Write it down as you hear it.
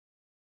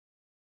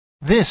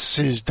This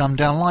is Dumbed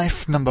Down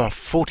Life number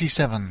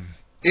 47.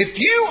 If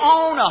you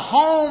own a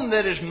home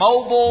that is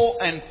mobile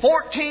and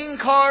 14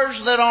 cars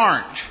that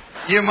aren't,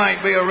 you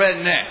might be a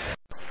redneck.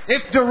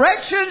 If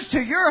directions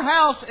to your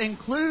house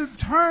include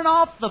turn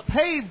off the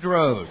paved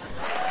road,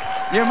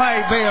 you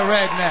might be a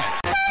redneck.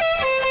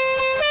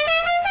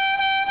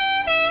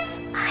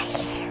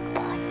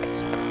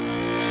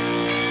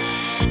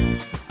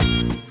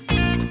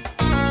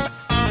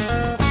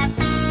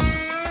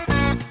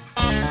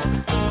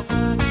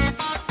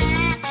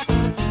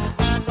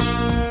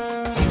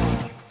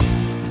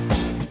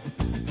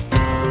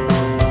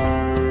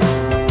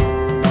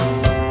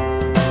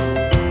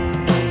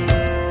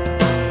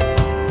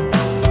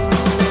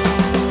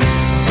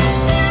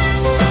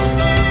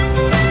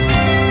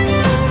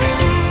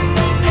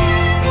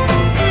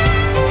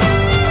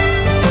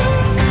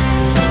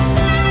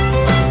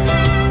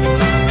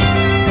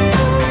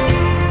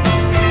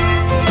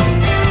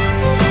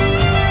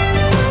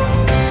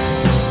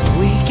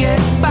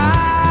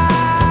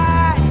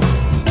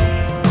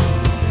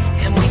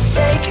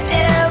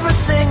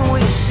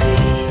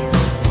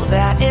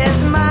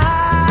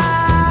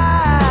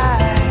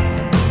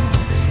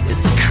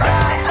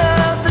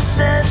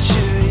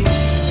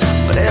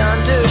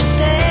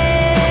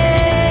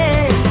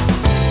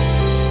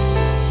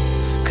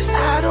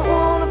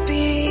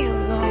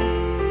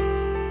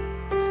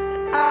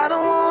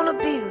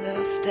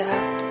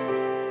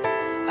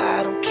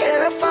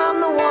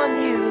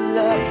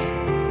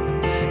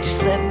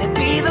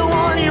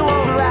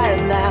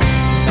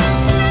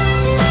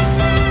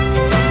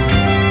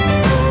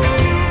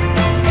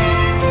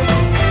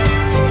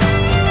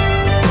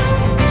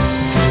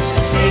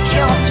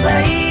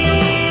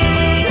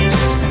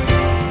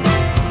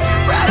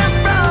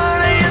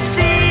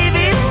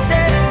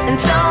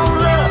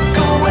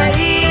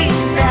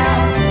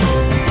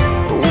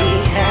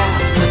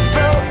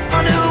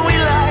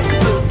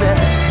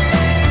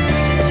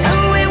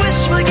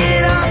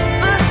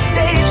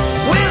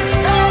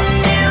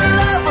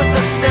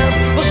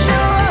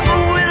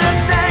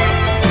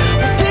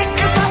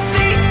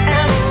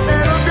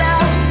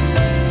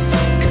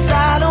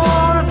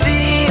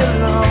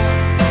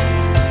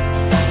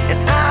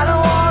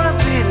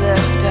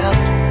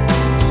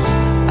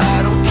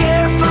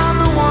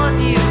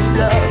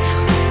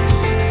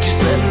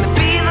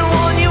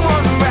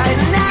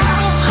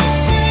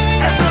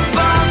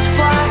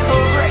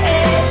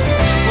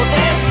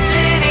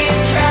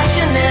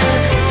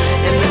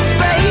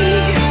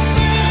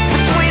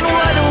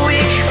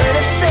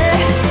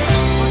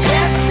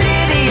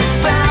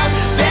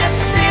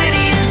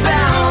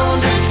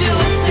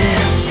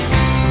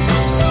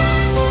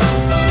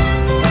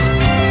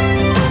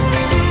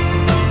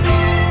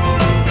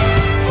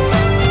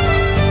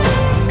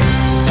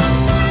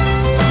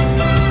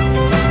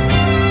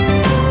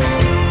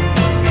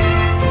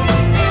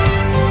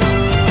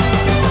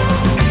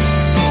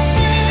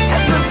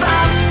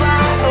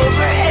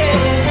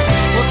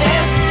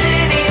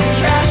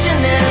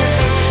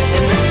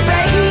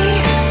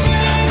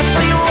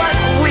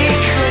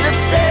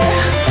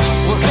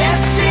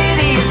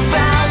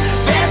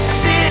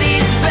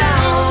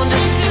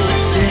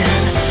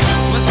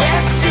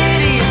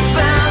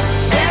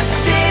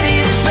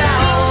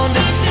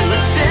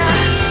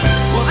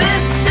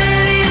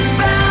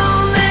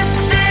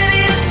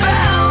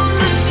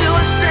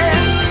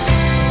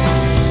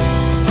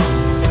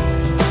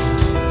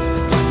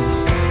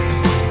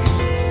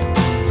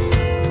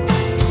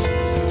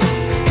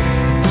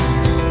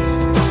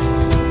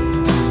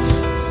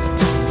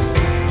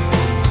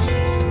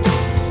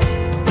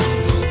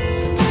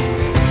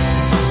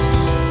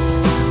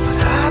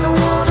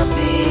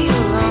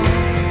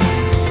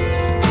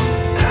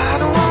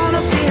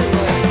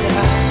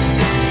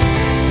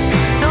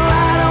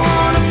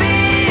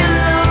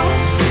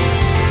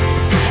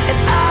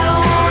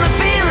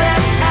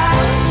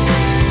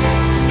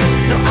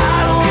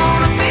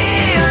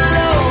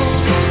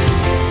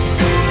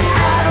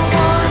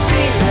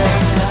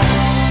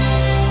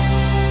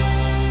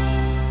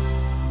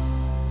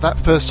 That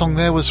first song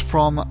there was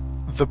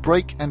from The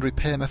Break and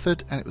Repair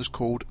Method, and it was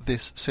called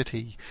This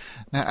City.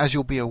 Now, as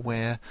you'll be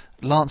aware,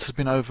 Lance has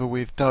been over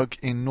with Doug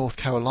in North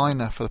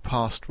Carolina for the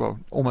past, well,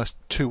 almost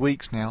 2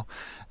 weeks now,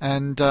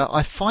 and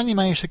I finally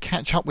managed to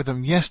catch up with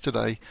them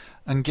yesterday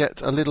and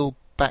get a little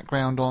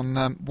background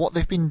on what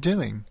they've been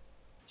doing.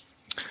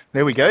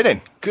 There we go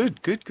then.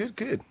 Good.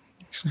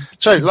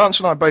 So, Lance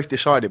and I both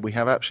decided we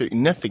have absolutely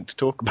nothing to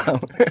talk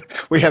about.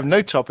 We have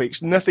no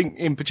topics, nothing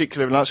in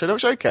particular. Lance said,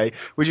 it's okay,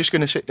 we're just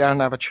going to sit down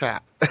and have a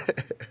chat.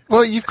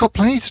 Well, you've got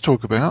plenty to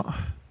talk about. I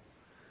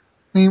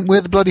mean,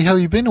 where the bloody hell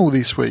have you been all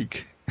this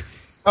week?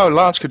 Oh,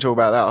 Lance could talk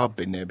about that. I've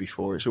been there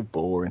before. It's all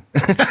boring.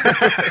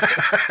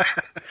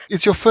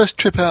 It's your first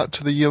trip out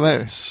to the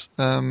US.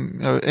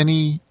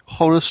 Any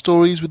horror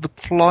stories with the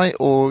flight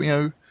or,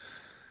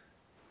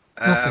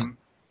 nothing?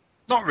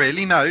 Not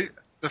really, no.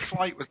 The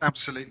flight was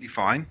absolutely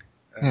fine.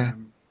 I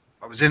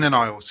was in an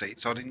aisle seat,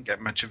 so I didn't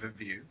get much of a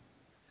view.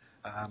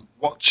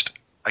 Watched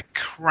a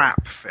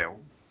crap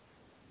film.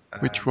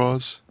 Which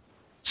was?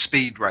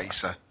 Speed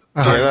Racer.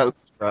 Yeah, that looks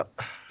crap.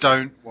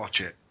 Don't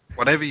watch it.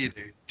 Whatever you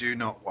do, do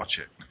not watch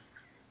it.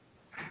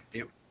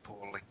 It was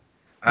poorly.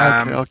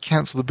 Okay, I'll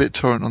cancel the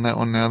BitTorrent on that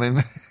one now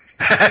then.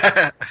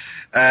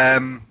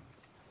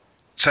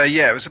 So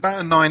yeah, it was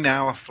about a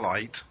 9-hour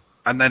flight,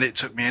 and then it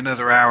took me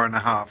another hour and a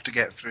half to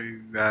get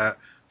through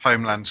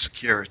Homeland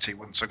Security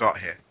once I got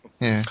here.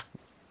 Yeah.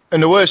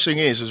 And the worst thing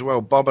is, as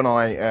well, Bob and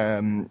I,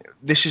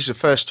 this is the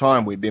first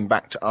time we've been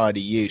back to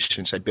RDU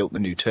since they built the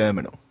new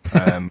terminal.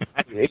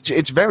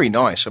 It's very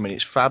nice. I mean,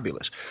 it's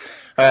fabulous.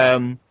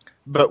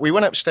 But we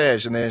went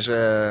upstairs, and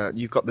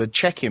you've got the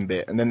check-in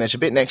bit, and then there's a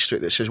bit next to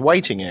it that says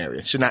waiting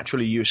area. So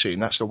naturally, you assume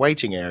that's the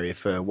waiting area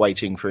for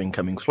waiting for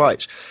incoming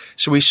flights.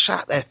 So we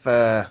sat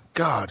there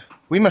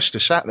we must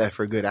have sat there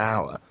for a good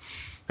hour.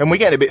 And we're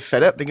getting a bit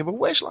fed up, thinking, well,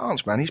 where's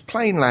Lance, man? His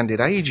plane landed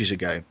ages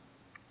ago.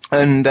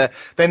 And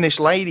then this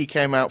lady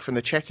came out from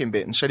the check-in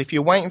bit and said, if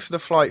you're waiting for the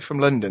flight from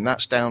London,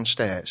 that's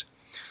downstairs.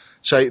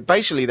 So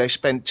basically they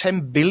spent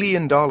 $10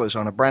 billion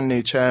on a brand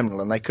new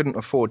terminal, and they couldn't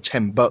afford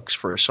 $10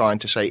 for a sign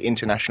to say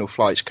international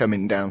flights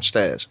coming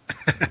downstairs.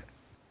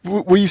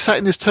 Were you sat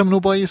in this terminal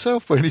by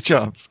yourself by any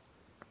chance?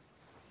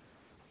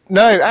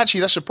 No,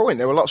 actually that's the point.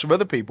 There were lots of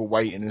other people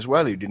waiting as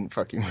well who didn't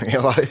fucking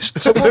realise.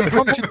 So what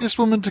prompted this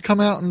woman to come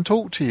out and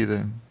talk to you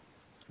then?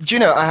 Do you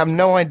know, I have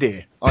no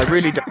idea. I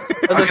really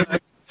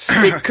don't.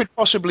 It could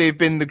possibly have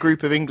been the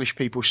group of English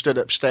people stood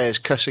upstairs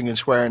cussing and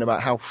swearing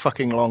about how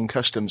fucking long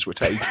customs were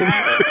taking.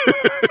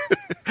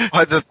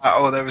 Either that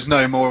or there was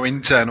no more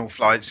internal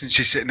flights, and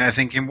she's sitting there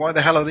thinking, why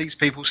the hell are these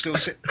people still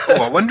sitting?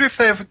 Oh, I wonder if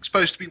they're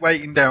supposed to be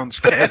waiting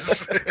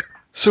downstairs.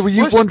 So were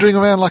you wandering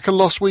around like a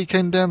lost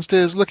weekend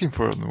downstairs looking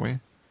for them, were you?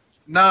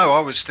 No, I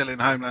was still in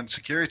Homeland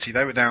Security.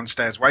 They were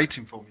downstairs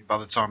waiting for me by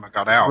the time I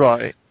got out.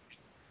 Right.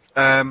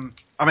 I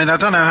mean, I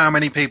don't know how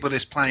many people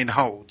this plane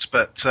holds,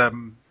 but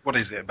what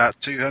is it, about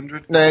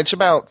 200? No, it's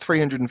about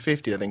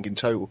 350, I think, in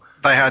total.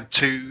 They had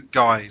 2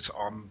 guys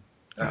on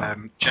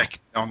check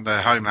on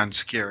the Homeland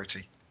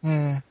Security.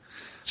 Yeah.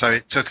 So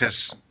it took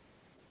us,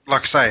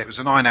 like I say, it was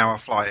a 9-hour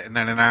flight and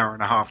then an hour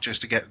and a half just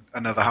to get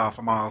another half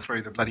a mile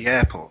through the bloody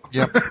airport.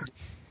 Yep.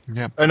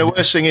 Yep. And the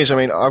worst thing is, I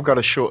mean, I've got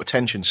a short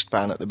attention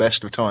span at the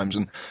best of times,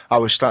 and I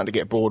was starting to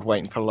get bored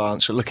waiting for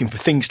Lance and looking for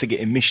things to get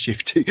in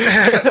mischief to.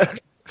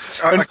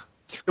 And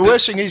the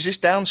worst thing is, this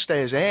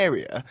downstairs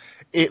area,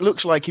 it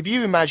looks like, if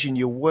you imagine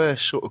your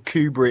worst sort of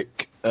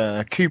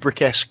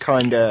Kubrick-esque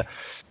kind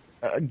of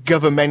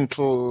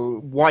governmental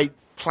white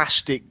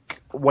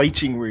plastic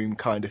waiting room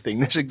kind of thing.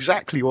 That's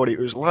exactly what it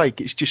was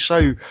like. It's just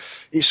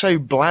it's so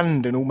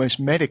bland and almost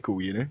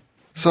medical, you know.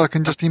 So I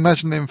can just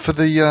imagine them for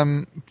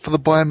the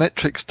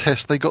biometrics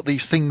test. They got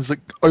these things that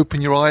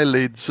open your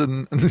eyelids,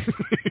 and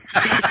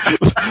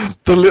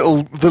the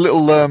little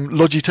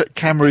Logitech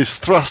camera is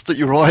thrust at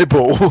your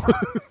eyeball.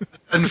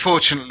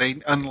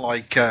 Unfortunately,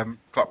 unlike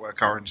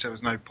Clockwork Orange, there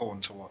was no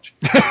porn to watch.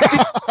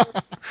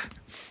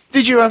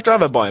 Did you have to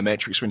have a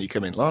biometrics when you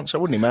come in, Lance? I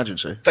wouldn't imagine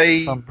so.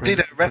 They did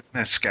a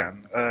retina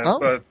scan.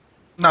 But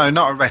no,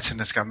 not a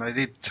retina scan. They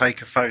did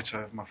take a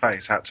photo of my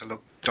face. I had to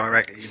look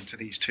directly into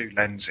these 2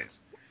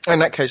 lenses. In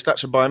that case,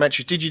 that's a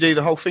biometric. Did you do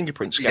the whole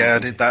fingerprint scan? Yeah, I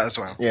did that as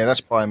well. Yeah, that's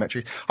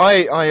biometric.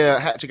 I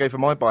had to go for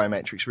my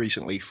biometrics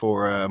recently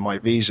for my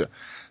visa,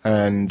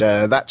 and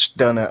that's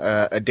done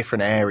at a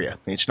different area.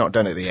 It's not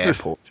done at the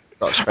airport.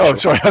 Oh,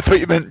 sorry, I thought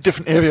you meant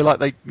different area, like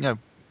they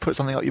put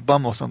something up your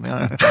bum or something.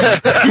 I don't know.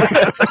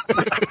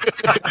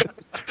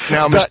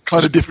 Now that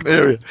kind of different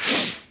area.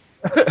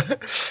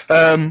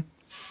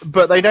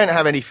 But they don't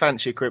have any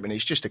fancy equipment.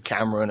 It's just a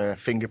camera and a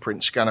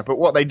fingerprint scanner. But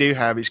what they do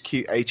have is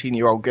cute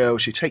 18-year-old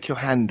girls who take your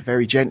hand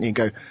very gently and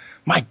go,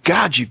 "My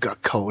God, you've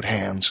got cold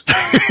hands."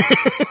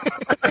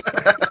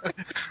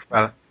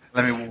 Well,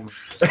 let me warn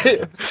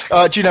you.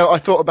 Do you know, I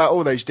thought about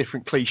all those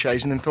different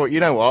cliches and then thought,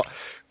 you know what?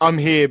 I'm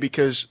here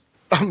because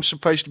I'm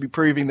supposed to be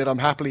proving that I'm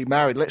happily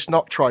married. Let's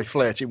not try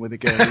flirting with a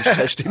girl who's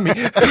testing me.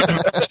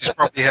 She's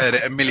probably heard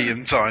it a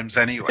million times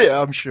anyway.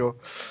 Yeah, I'm sure.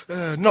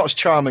 Not as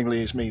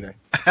charmingly as me, though.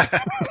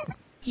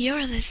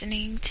 You're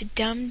listening to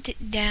Dumbed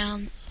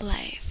Down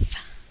Life.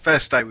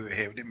 First day we were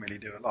here, we didn't really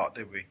do a lot,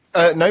 did we?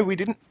 No, we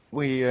didn't.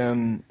 We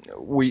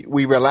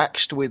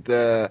relaxed with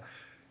a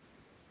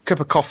cup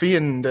of coffee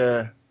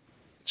and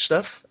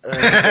stuff.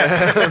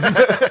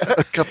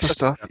 A cup of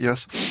stuff,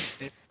 yes.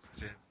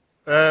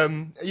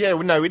 Yeah,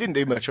 well, no, we didn't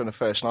do much on the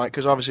first night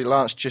because obviously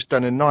Lance just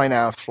done a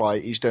 9-hour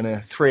flight. He's done a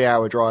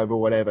 3-hour drive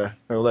or whatever.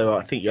 Although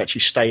I think you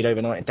actually stayed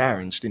overnight in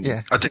Darren's, didn't you?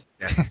 Yeah, I did.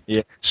 Yeah,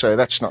 yeah. So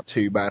that's not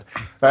too bad.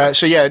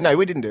 So yeah, no,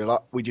 we didn't do a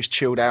lot. We just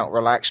chilled out,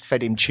 relaxed,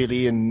 fed him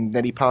chili, and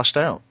then he passed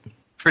out.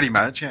 Pretty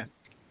much, yeah.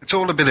 It's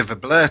all a bit of a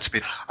blur to be.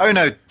 Oh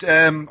no,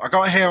 I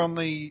got here on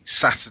the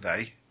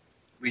Saturday.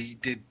 We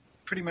did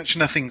pretty much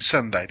nothing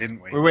Sunday,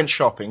 didn't we? We went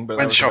shopping, but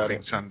went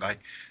shopping Sunday.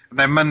 And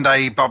then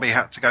Monday, Bobby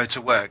had to go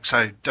to work,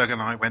 so Doug and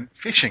I went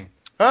fishing.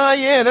 Ah,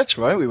 yeah, that's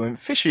right. We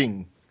went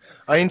fishing.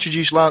 I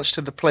introduced Lance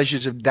to the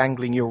pleasures of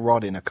dangling your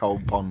rod in a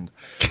cold pond.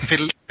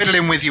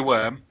 Fiddling with your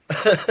worm.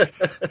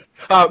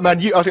 Oh man,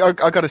 I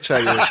got to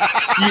tell you,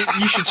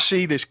 you should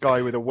see this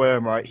guy with a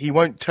worm. Right, he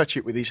won't touch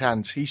it with his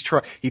hands.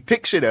 He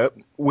picks it up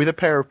with a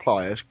pair of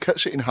pliers,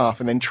 cuts it in half,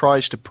 and then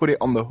tries to put it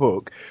on the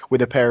hook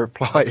with a pair of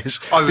pliers.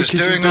 I was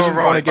doing all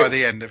right by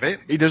the end of it.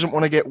 He doesn't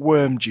want to get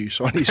worm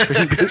juice on his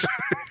fingers.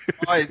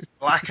 Oh, it's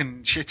black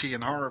and shitty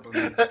and horrible.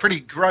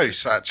 Pretty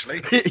gross,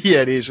 actually.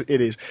 Yeah, it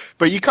is.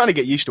 But you kind of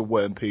get used to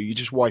worm poo. You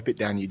just wipe it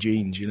down your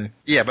jeans, you know.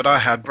 Yeah, but I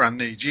had brand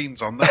new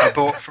jeans on that I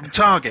bought from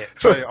Target,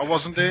 so I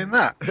wasn't doing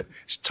that.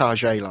 It's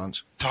Target,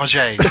 Lance.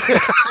 Target.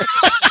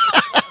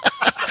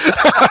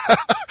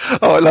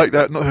 Oh, I like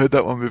that. Not heard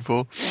that one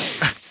before.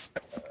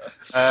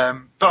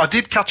 But I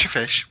did catch a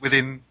fish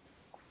within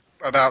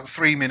about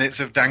 3 minutes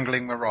of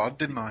dangling my rod,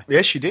 didn't I?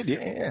 Yes, you did,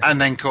 yeah. And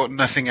then caught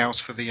nothing else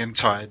for the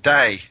entire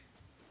day.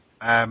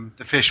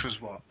 The fish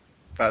was what?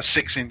 About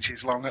 6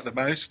 inches long at the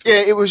most. Yeah,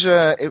 it was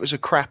a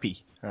crappie.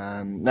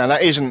 Now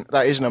that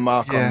isn't a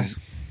mark on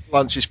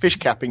Lance's fish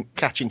catching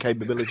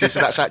capabilities. So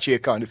that's actually a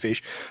kind of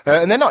fish,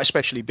 and they're not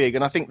especially big.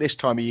 And I think this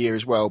time of year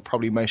as well,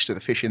 probably most of the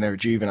fish in there are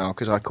juvenile,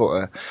 because I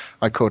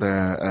caught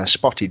a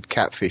spotted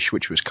catfish,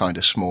 which was kind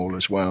of small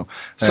as well.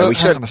 So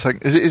hang on a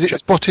second. Is it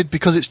spotted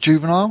because it's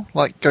juvenile,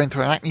 like going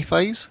through an acne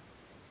phase?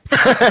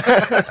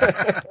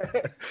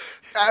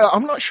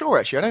 I'm not sure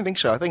actually. I don't think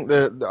so. I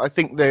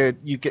think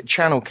you get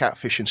channel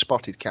catfish and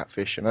spotted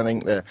catfish, and I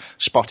think the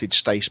spotted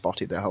stay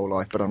spotted their whole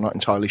life. But I'm not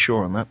entirely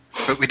sure on that.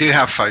 But we do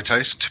have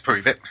photos to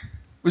prove it.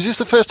 Was this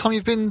the first time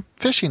you've been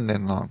fishing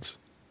then, Lance?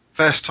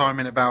 First time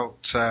in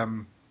about I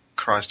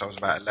was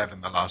about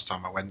 11 the last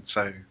time I went,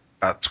 so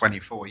about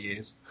 24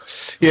 years.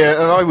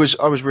 Yeah, and I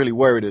was really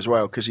worried as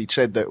well, because he'd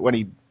said that when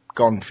he'd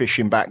gone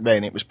fishing back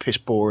then, it was piss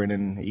boring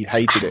and he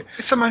hated it.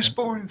 It's the most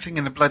boring thing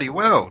in the bloody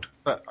world,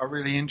 but I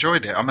really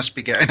enjoyed it. I must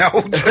be getting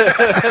old.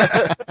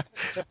 To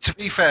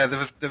be fair,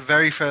 the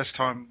very first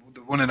time,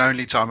 the one and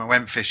only time I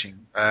went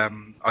fishing,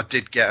 I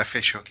did get a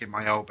fish hook in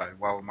my elbow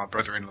while my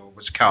brother-in-law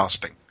was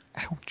casting.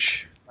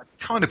 Ouch. It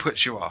kind of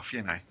puts you off,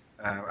 you know.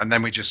 And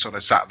then we just sort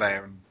of sat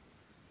there and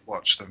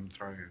watched them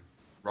throw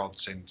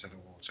rods into the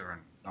water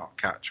and not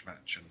catch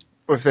much. And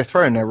Well, if they're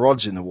throwing their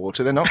rods in the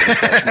water, they're not going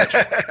to catch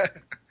much.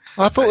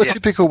 I thought the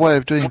typical way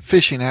of doing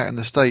fishing out in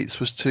the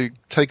States was to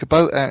take a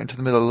boat out into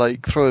the middle of the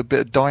lake, throw a bit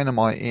of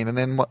dynamite in, and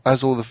then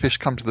as all the fish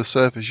come to the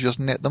surface, you just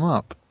net them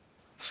up.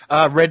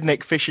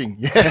 Redneck fishing,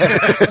 yeah.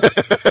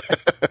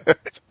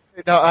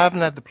 No, I haven't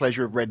had the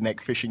pleasure of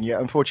redneck fishing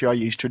yet. Unfortunately,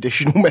 I use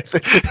traditional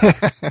methods.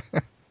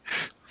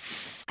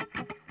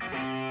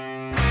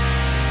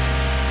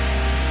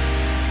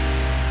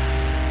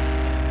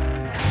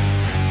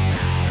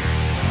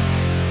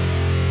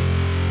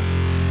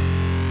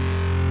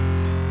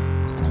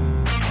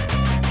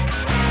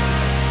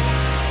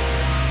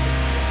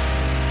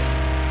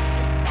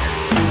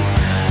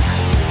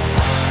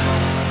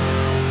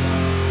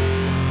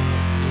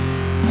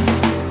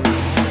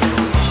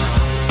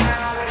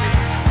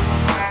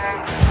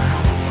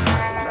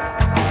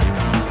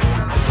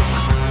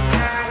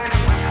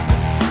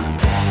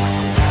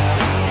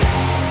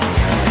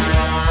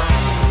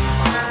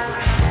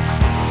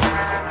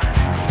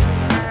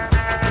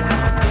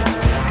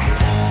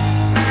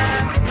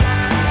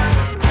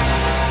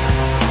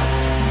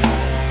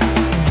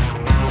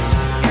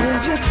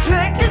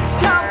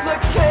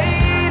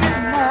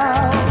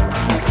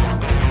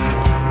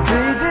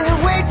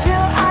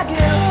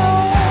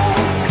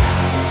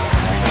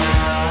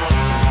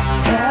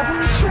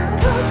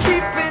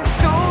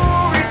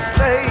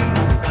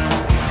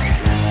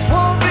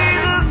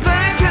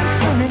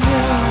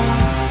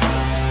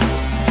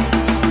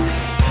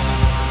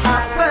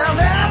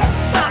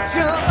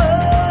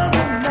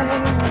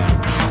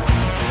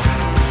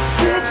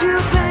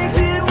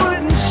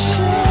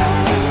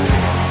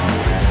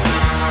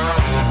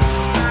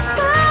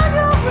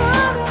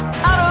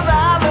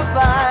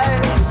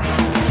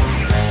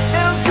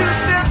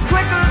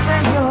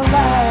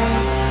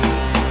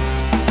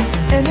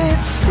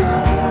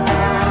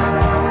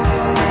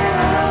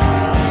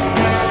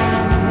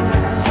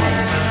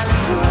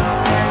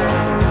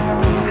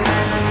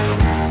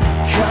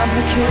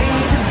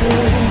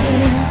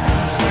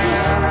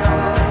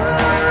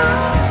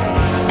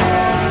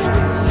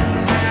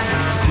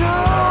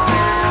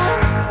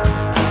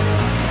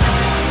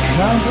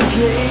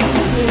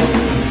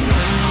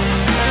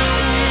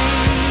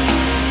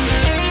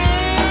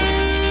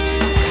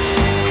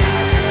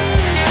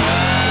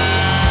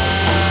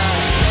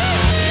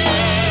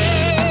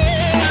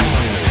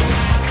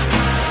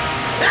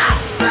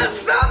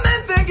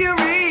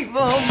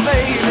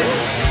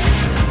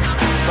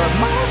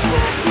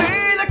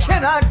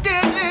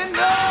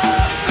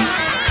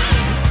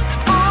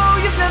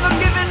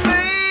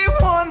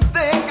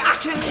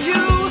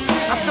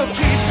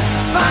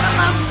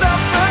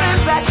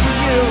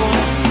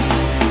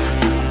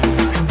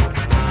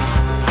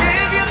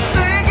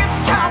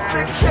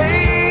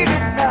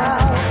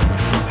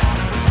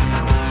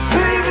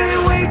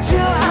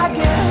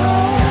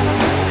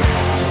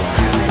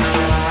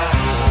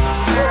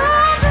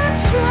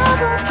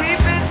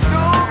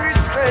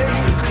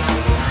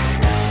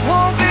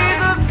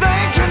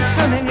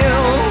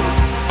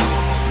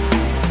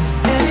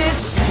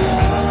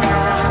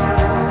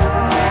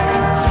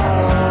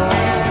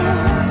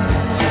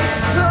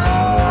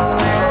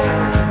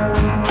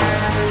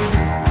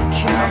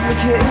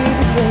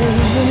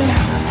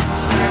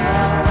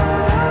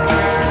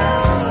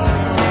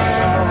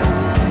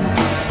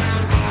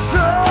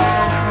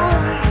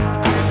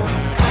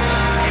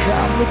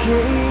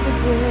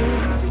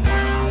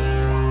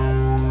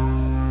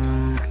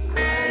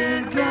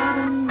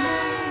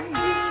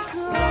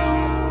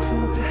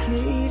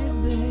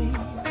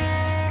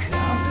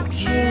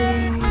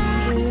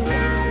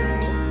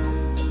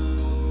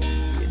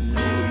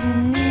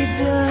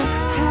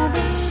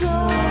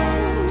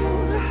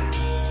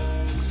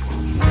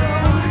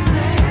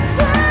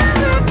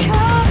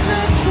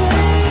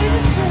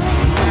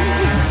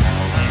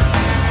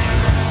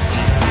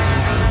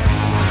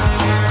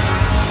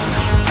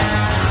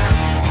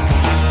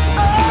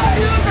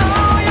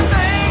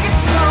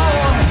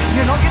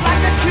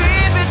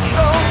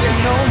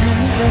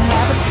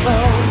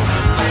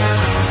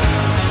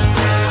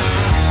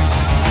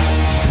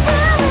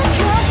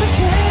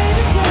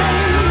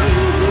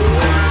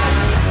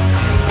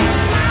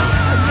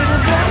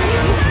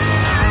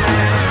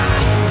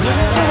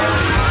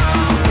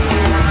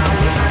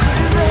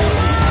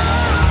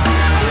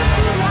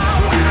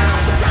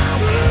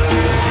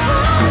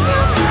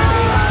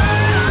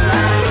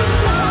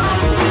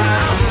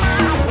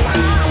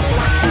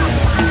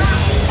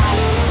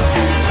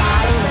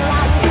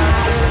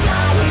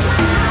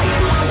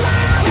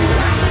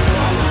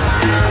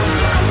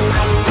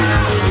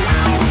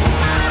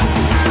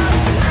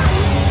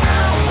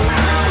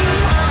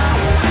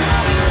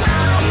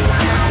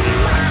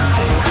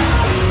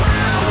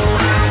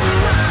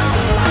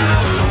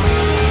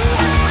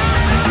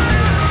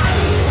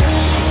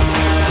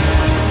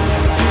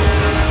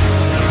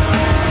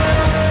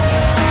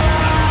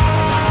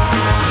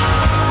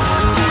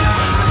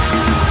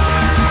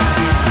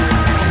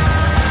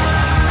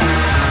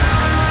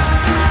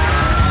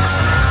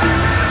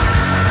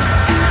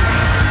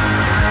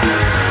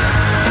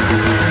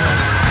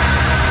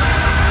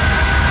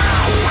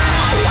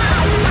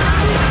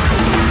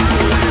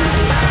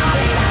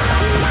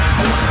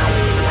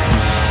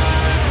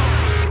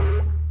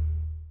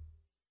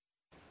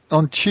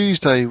 On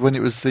Tuesday, when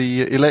it was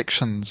the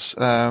elections,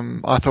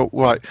 I thought,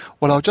 right,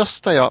 well, I'll just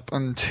stay up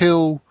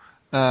until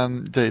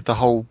the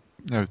whole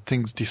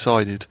thing's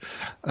decided,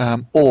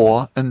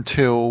 or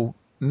until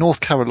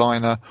North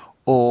Carolina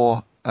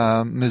or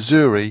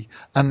Missouri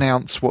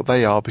announce what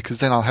they are, because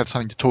then I'll have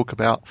something to talk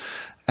about.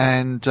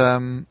 And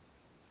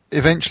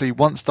eventually,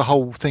 once the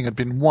whole thing had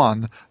been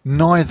won,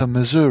 neither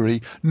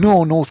Missouri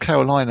nor North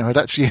Carolina had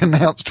actually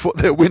announced what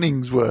their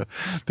winnings were,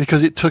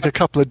 because it took a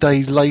couple of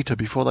days later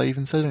before they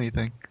even said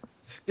anything.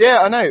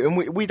 Yeah, I know, and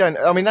we don't.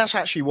 I mean, that's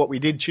actually what we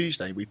did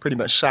Tuesday. We pretty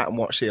much sat and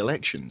watched the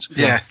elections.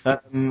 Yeah.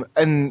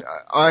 And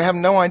I have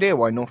no idea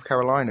why North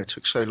Carolina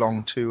took so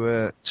long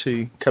to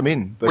come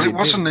in. But well, it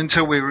wasn't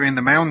until we were in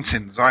the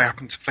mountains. I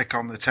happened to flick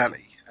on the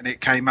telly, and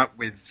it came up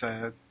with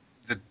the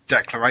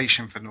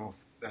declaration for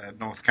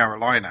North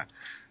Carolina,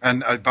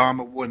 and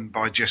Obama won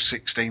by just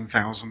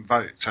 16,000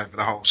 votes over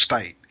the whole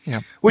state.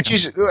 Yeah. Which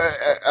is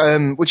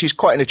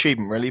quite an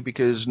achievement, really,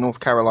 because North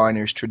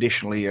Carolina is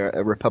traditionally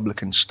a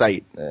Republican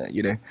state,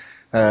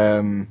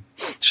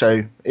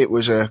 so it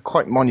was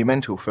quite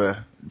monumental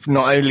for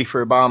not only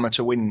for Obama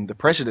to win the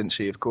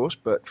presidency, of course,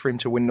 but for him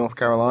to win North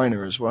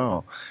Carolina as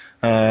well.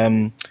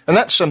 And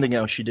that's something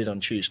else you did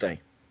on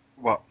Tuesday.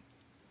 What?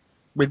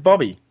 With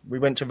Bobby, we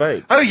went to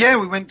vote. Oh yeah,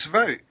 we went to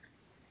vote.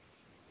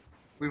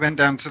 We went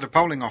down to the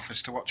polling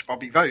office to watch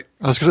Bobby vote.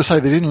 I was going to say,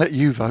 they didn't let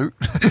you vote.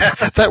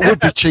 That would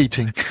be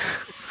cheating.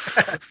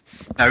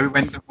 No, we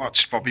went and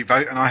watched Bobby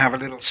vote, and I have a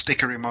little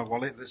sticker in my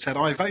wallet that said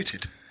I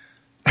voted.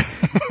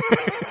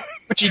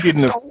 Which he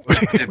didn't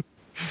have.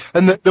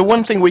 And the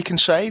one thing we can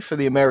say for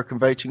the American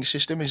voting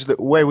system is that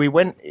where we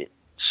went, it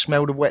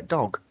smelled of wet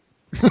dog.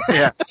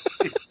 Yeah.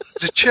 It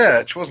was a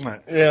church, wasn't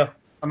it? Yeah.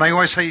 And they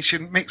always say you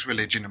shouldn't mix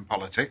religion and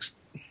politics.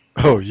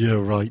 Oh, yeah,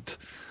 right.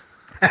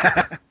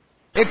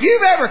 If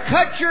you've ever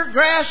cut your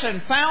grass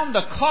and found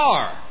a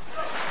car,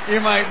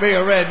 you might be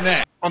a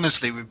redneck.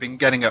 Honestly, we've been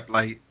getting up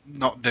late,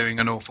 not doing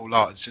an awful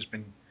lot. It's just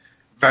been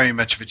very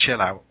much of a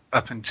chill out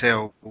up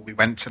until we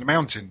went to the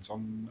mountains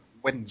on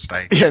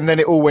Wednesday. Yeah, and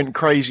then it all went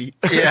crazy.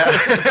 Yeah.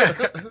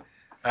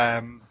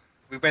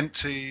 We went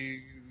to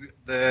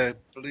the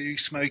Blue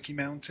Smokey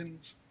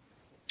Mountains.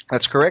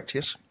 That's correct,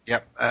 yes.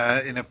 Yep.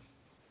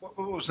 What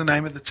was the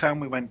name of the town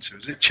we went to?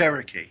 Was it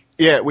Cherokee?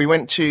 Yeah, we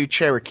went to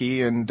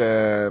Cherokee and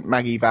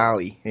Maggie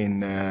Valley,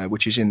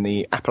 which is in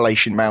the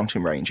Appalachian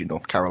Mountain Range in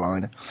North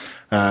Carolina.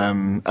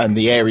 And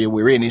the area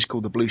we're in is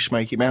called the Blue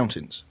Smoky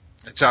Mountains.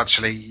 It's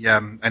actually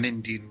an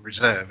Indian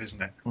reserve,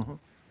 isn't it?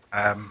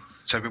 Mm-hmm.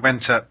 So we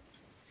went up,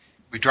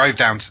 we drove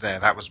down to there.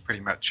 That was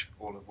pretty much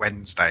all of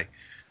Wednesday.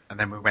 And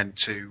then we went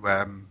to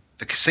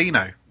the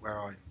casino, where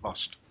I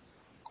lost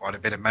quite a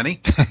bit of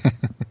money.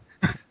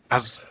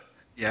 As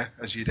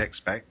you'd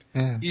expect.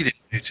 Yeah. You didn't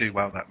do too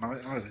well that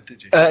night either,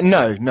 did you?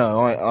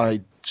 No,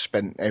 I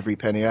spent every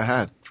penny I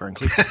had,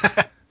 frankly.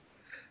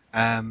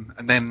 And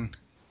then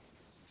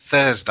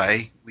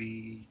Thursday,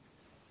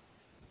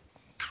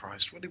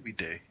 Christ, what did we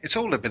do? It's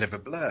all a bit of a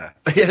blur.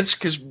 Yes,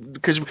 because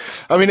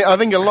I mean, I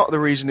think a lot of the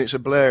reason it's a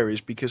blur is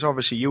because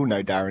obviously you'll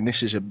know, Darren,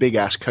 this is a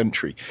big-ass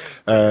country.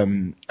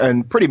 And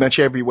pretty much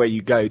everywhere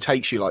you go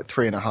takes you like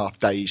 3.5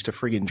 days to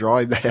friggin'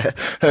 drive there.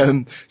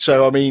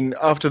 So, I mean,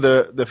 after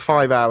the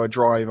 5-hour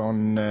drive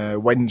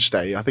on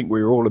Wednesday, I think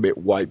we were all a bit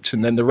wiped.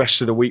 And then the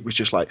rest of the week was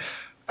just like,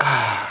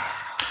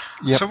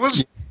 Yep. So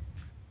was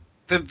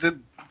the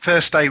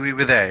first day we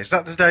were there, is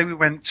that the day we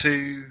went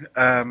to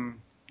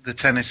the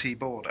Tennessee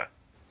border?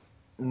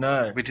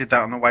 No. We did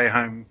that on the way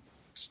home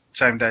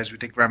same day as we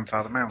did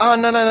Grandfather Mountain. Oh,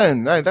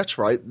 no, that's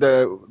right.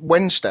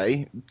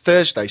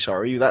 Thursday,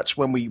 sorry, that's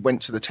when we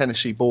went to the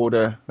Tennessee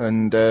border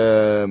and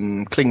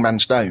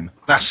Klingman's Dome.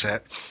 That's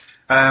it.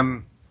 We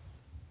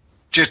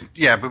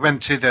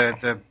went to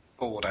the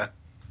border,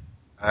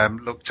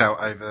 looked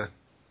out over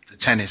the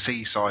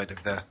Tennessee side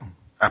of the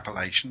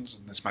Appalachians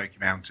and the Smoky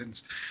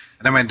Mountains,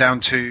 and then went down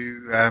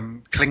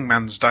to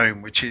Klingman's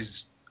Dome, which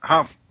is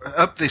half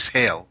up this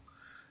hill,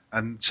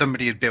 and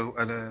somebody had built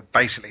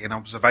basically an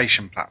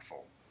observation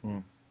platform,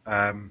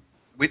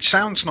 which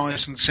sounds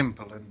nice and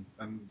simple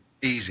and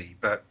easy,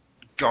 but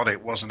God,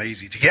 it wasn't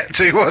easy to get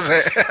to, was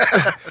it?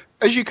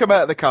 As you come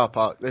out of the car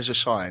park, there's a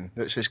sign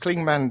that says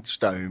Klingman's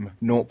Dome,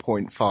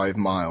 0.5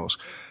 miles.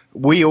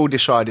 We all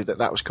decided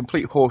that was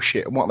complete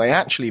horseshit, and what they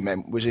actually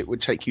meant was it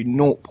would take you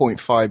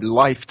 0.5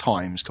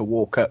 lifetimes to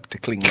walk up to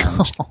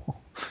Klingman's.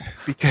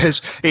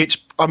 Because it's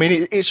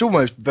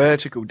almost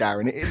vertical,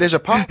 Darren. There's a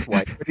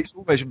pathway, but it's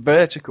almost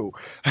vertical.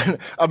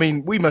 I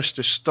mean, we must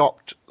have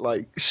stopped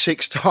like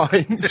 6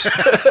 times.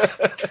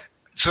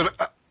 Sort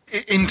of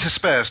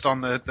interspersed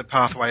on the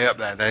pathway up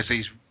there's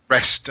these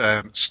rest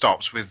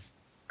stops with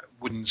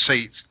wooden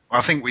seats.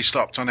 I think we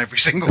stopped on every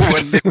single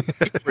one.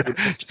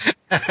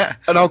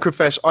 And I'll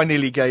confess, I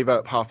nearly gave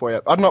up halfway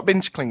up. I'd not been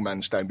to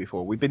Klingman's Dome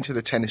before. We've been to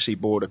the Tennessee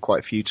border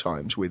quite a few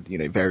times with,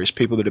 various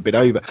people that have been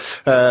over.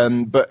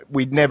 But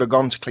we'd never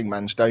gone to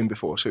Klingman's Dome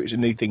before, so it was a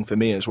new thing for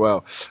me as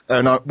well.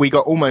 And we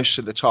got almost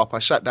to the top. I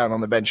sat down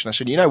on the bench and I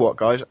said, you know what,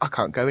 guys? I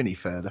can't go any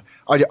further.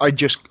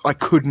 I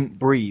couldn't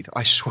breathe.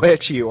 I swear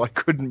to you, I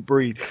couldn't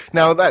breathe.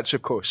 Now, that's,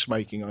 of course,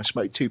 smoking. I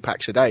smoke 2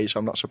 packs a day, so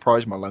I'm not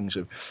surprised my lungs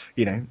have,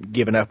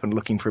 given up and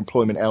looking for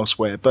employment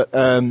elsewhere. But,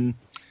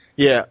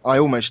 yeah, I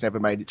almost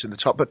never made it to the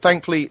top. But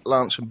thankfully,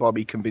 Lance and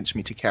Bobby convinced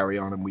me to carry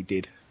on, and we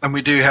did. And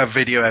we do have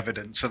video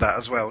evidence of that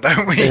as well,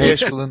 don't we?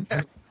 Excellent.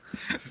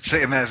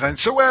 Sitting there saying,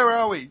 so where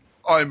are we?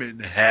 I'm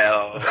in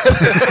hell.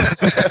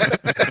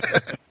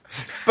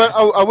 But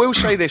I will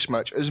say this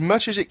much. As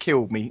much as it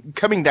killed me,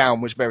 coming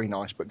down was very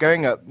nice, but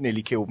going up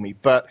nearly killed me.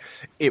 But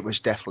it was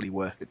definitely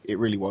worth it. It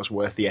really was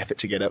worth the effort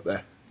to get up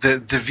there.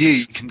 The view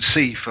you can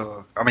see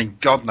for,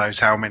 God knows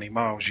how many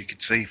miles you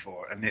could see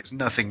for, and it's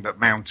nothing but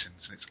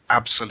mountains. It's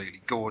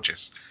absolutely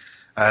gorgeous.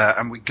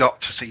 And we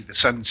got to see the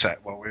sunset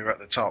while we were at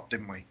the top,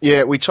 didn't we?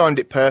 Yeah, we timed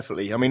it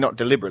perfectly. I mean, not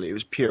deliberately, it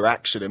was pure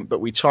accident,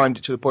 but we timed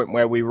it to the point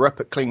where we were up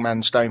at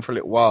Klingman's Dome for a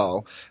little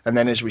while, and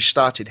then as we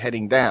started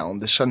heading down,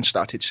 the sun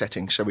started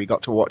setting, so we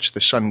got to watch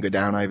the sun go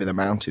down over the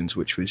mountains,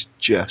 which was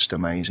just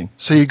amazing.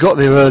 So you got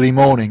there early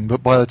morning,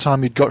 but by the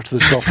time you'd got to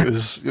the top, it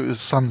was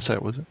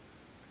sunset, was it?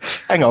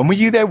 Hang on, were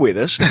you there with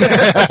us?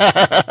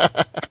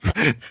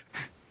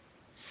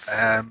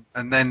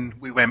 And then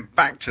we went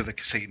back to the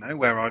casino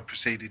where I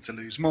proceeded to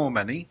lose more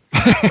money.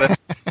 But,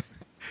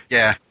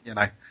 yeah,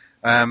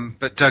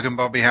 but Doug and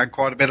Bobby had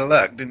quite a bit of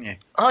luck, didn't you?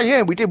 Oh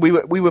yeah, we did. We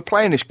were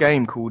playing this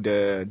game called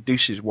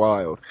Deuces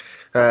Wild.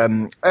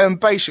 And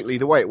basically,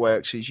 the way it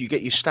works is you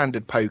get your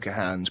standard poker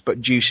hands,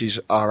 but deuces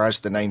are, as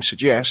the name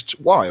suggests,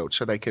 wild,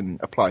 so they can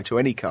apply to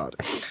any card.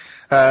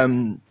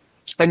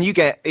 And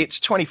it's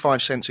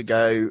 25 cents a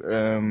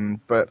go,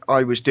 but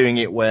I was doing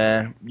it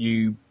where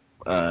you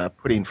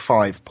put in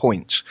 5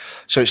 points.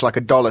 So it's like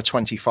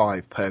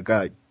 $1.25 per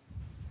go.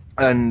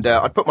 And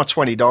I put my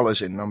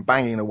 $20 in and I'm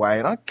banging away.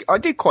 And I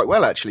did quite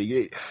well,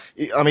 actually.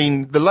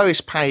 The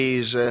lowest pay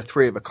is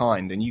 3 of a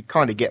kind, and you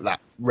kind of get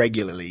that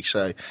regularly.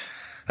 So,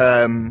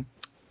 and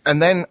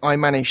then I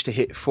managed to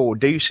hit 4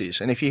 deuces.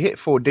 And if you hit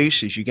 4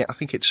 deuces, you get, I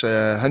think it's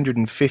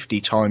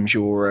 150 times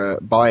your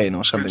buy-in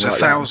or something like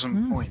that. It's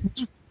 1,000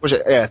 points. Was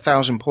it? Yeah,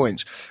 1,000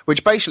 points.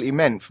 Which basically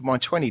meant for my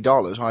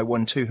 $20, I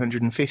won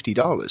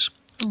 $250.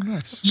 Oh,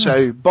 nice.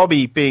 So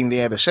Bobby, being the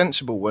ever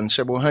sensible one,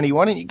 said, well, honey,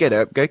 why don't you get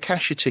up, go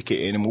cash your ticket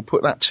in, and we'll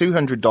put that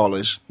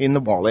 $200 in the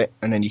wallet,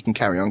 and then you can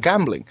carry on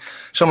gambling.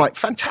 So I'm like,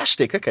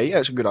 fantastic, okay, yeah,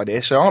 that's a good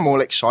idea. So I'm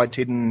all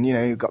excited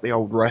and, got the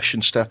old rush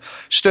and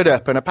stuff. Stood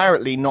up, and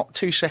apparently not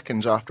 2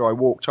 seconds after I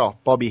walked off,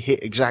 Bobby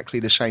hit exactly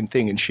the same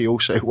thing, and she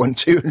also won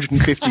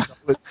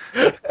 $250.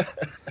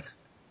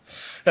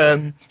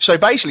 So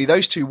basically,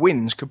 those 2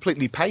 wins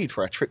completely paid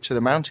for our trip to the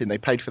mountain. They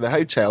paid for the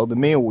hotel, the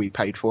meal we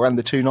paid for, and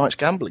the 2 nights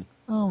gambling.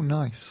 Oh,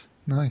 nice.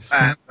 And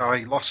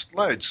I lost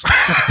loads.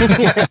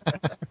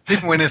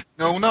 Didn't win it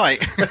all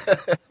night.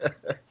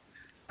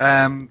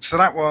 So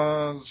that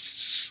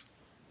was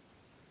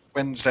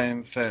Wednesday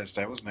and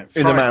Thursday, wasn't it?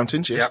 In the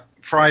mountains, yes. Yep.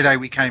 Friday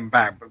we came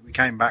back, but we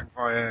came back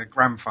via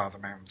Grandfather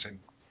Mountain,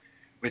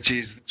 which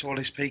is the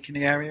tallest peak in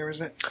the area, is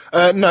it?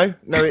 No,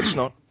 it's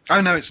not. Oh,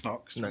 no, it's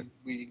not. 'Cause No.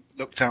 we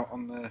looked out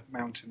on the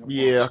mountain.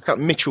 Yeah,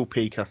 Mitchell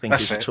Peak, I think,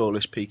 is the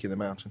tallest peak in the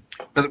mountain.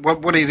 But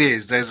what it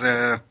is, there's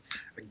a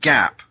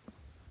gap,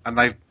 and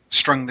they've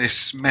strung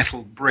this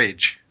metal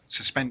bridge,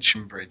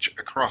 suspension bridge,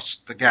 across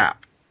the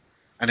gap.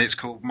 And it's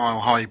called Mile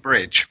High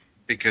Bridge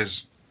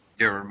because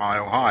you're a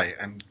mile high,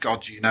 and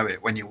God, you know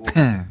it when you walk.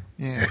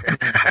 Yeah.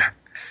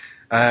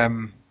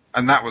 And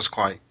that was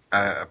quite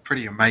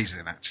pretty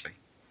amazing, actually.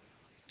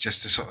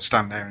 Just to sort of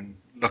stand there and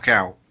look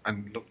out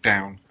and look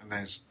down, and and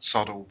there's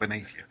sod all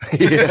beneath you.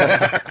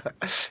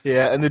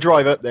 Yeah, and the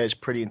drive up there is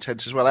pretty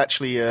intense as well.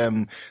 Actually,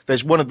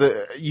 there's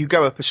you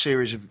go up a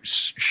series of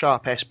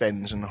sharp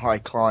S-bends and high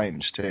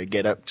climbs to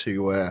get up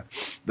to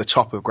the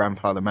top of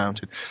Grandfather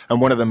Mountain,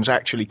 and one of them's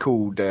actually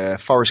called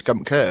Forrest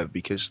Gump Curve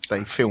because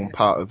they filmed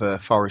part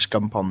of Forrest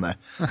Gump on there.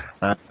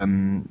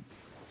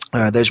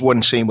 There's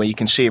one scene where you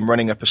can see him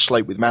running up a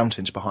slope with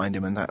mountains behind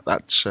him, and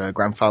that's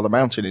Grandfather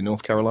Mountain in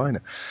North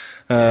Carolina.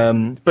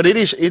 But it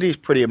is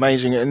pretty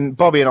amazing. And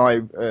Bobby and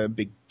I are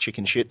big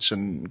chicken shits,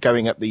 and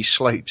going up these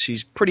slopes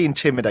is pretty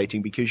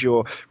intimidating because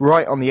you're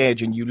right on the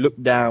edge and you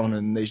look down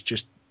and there's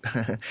just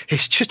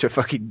it's just a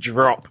fucking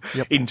drop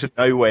into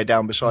nowhere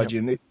down beside you.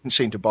 And it didn't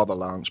seem to bother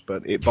Lance,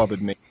 but it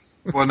bothered me.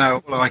 Well,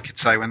 no, all I could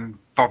say when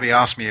Bobby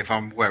asked me if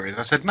I'm worried,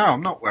 I said, no,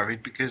 I'm not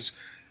worried because...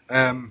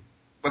 well,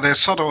 there's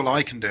sod all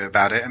I can do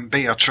about it, and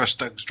B, I trust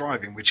Doug's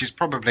driving, which is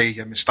probably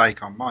a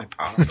mistake on my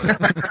part.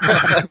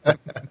 But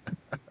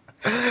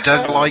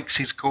Doug likes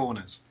his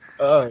corners.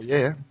 Oh,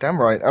 yeah, damn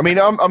right. I mean,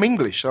 I'm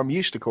English, so I'm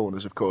used to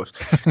corners, of course.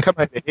 Come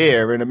over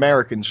here, and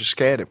Americans are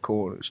scared of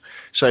corners.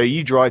 So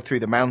you drive through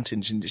the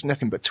mountains, and it's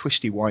nothing but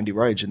twisty, windy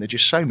roads, and they're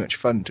just so much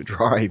fun to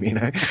drive, you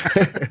know.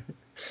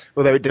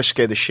 Although it does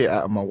scare the shit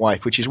out of my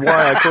wife, which is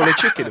why I call her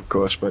chicken, of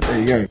course, but there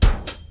you go.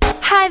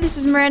 Hi, this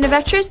is Miranda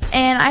Vettrus,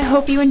 and I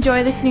hope you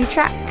enjoy this new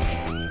track.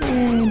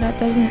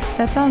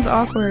 That sounds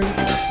awkward.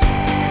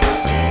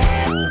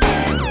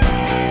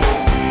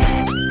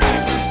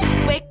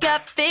 Wake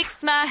up,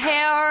 fix my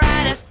hair,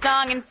 write a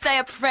song and say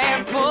a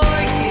prayer for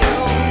you.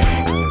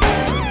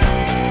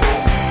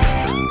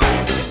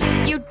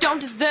 You don't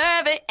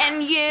deserve it,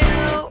 and you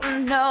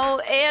know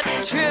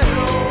it's true.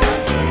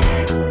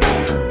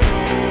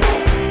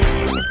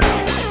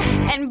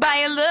 And by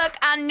your look,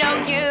 I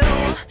know you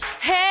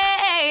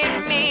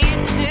hate me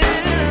too.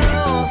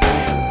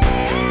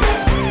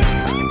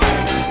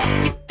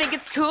 You think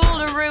it's cool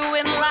to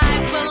ruin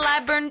lives? Well, I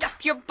burned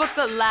up your book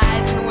of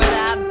lies, and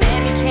without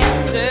them you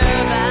can't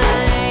survive.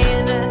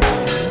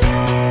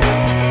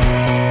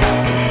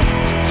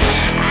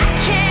 I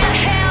can't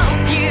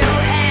help you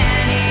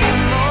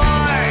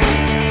anymore.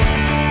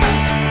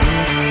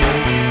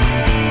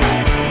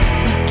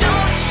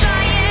 Don't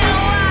try and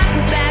walk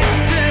back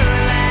through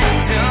that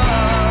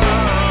door.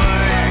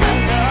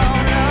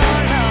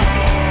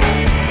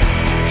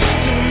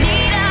 You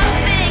need a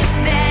fix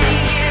that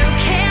you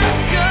can't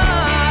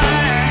score.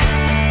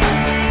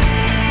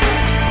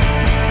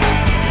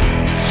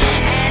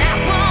 And I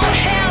won't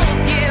help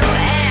you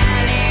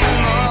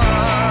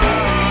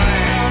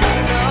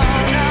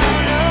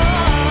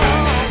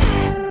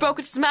anymore.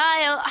 Broken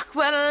smile,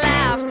 awkward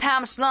laughs. How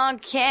much longer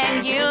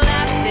can you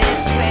last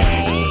this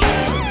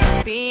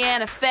way?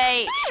 Being a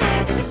fake.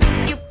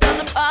 You built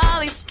up all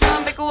these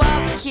strong big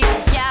walls to keep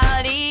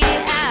reality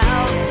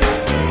out.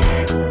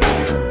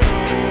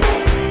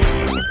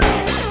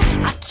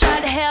 I try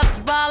to help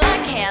you all I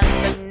can,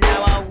 but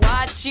now I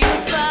watch you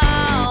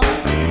fall.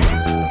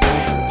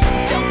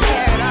 Don't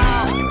care at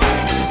all.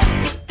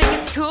 You think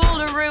it's cool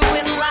to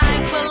ruin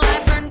lives? Well, I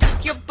burned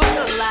up your book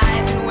of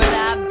lies, and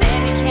without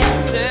them you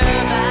can't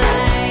survive.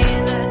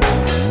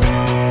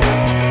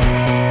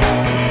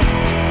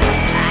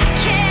 I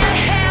can't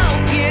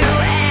help you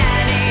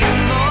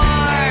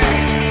anymore.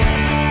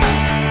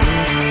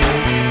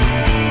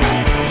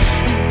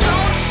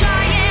 Don't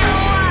try and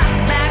walk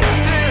back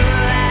through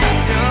that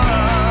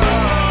door.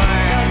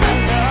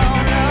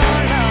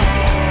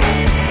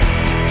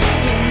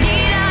 You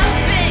need a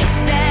fix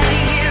that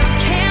you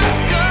can't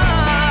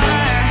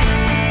score.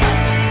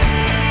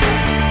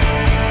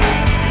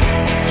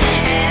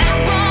 And I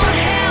won't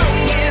help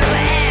you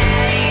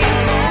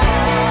anymore.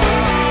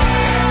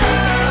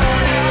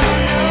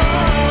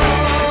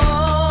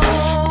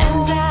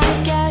 And I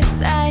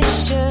guess I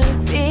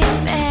should be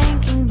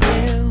thanking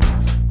you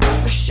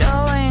for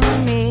showing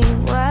me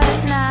what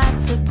not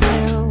to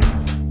do.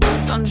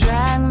 Don't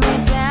drag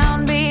me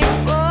down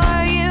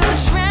before you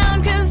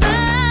drown, 'cause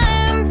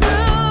I'm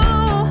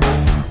through.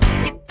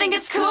 You think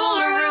it's cool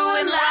to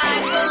ruin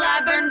lives? Well,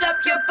 I burned up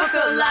your book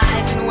of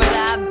lies, and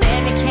without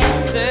them you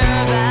can't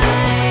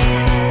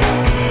survive.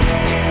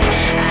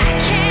 I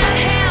can't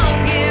help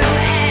you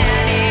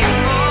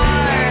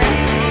anymore.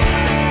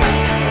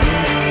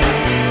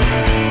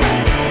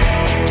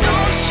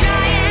 Don't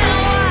try and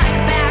walk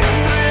back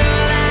through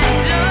that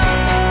door.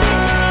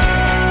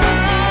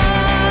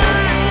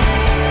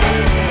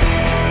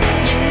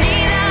 You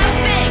need a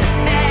fix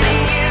that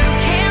you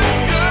can't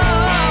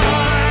score.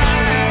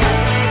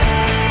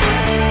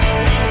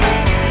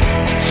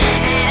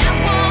 And I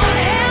won't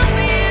help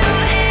you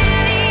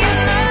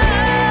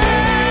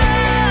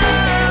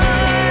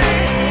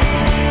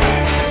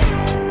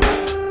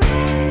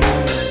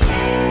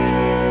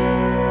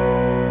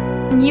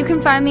And you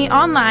can find me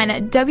online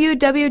at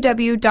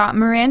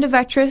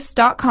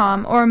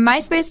www.mirandavettrus.com or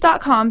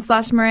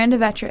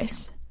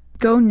myspace.com/mirandavettrus.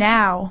 Go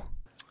now.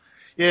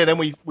 Yeah, then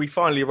we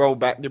finally rolled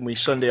back, didn't we,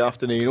 Sunday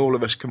afternoon, all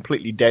of us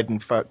completely dead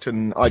and fucked,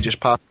 and I just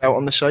passed out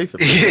on the sofa.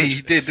 Yeah,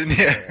 you did, didn't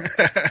you?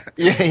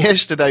 Yeah,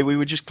 yesterday we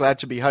were just glad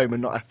to be home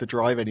and not have to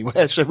drive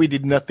anywhere, so we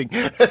did nothing.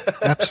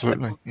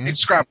 Absolutely. Yeah. It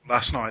scrambled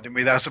last night, didn't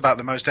we? That's about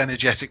the most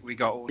energetic we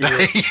got all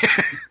day.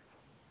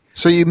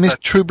 So you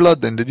missed True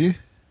Blood then, did you?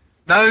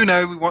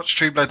 No, we watched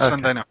True Blood Okay.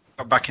 Sunday night.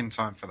 Got back in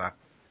time for that.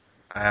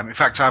 In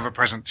fact, I have a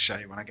present to show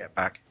you when I get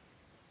back.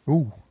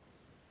 Ooh.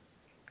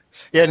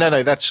 Yeah,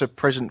 no, that's a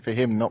present for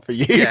him, not for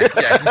you. Yeah.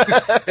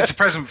 It's a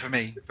present for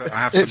me, but I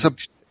have It's some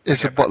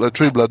a bottle of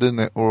True Blood, isn't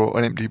it? Or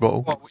an empty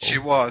bottle? What which it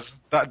was.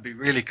 That'd be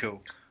really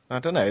cool. I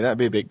don't know, that'd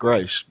be a bit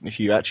gross if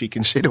you actually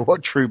consider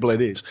what True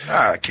Blood is.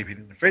 Keep it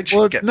in the fridge.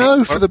 Well, get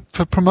no, people-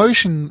 for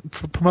promoting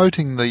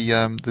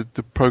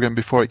the program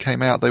before it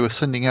came out, they were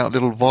sending out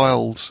little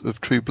vials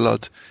of True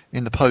Blood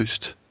in the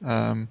post,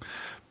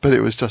 but it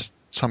was just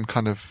some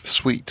kind of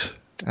sweet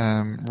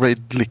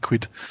red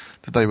liquid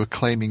that they were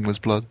claiming was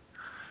blood.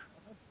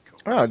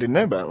 Oh, I didn't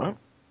know about that.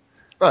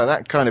 Well,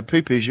 that kind of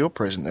poo-poo's your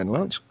present then,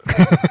 Lance.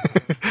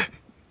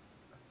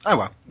 Oh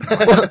well.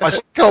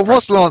 Go on,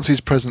 what's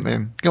Lance's present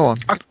then? Go on.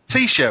 A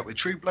T-shirt with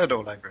True Blood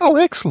all over it, Oh,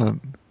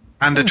 excellent.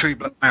 and a True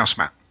Blood mouse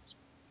mat,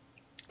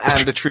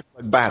 And a True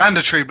Blood bag. and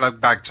a True Blood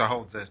bag to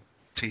hold the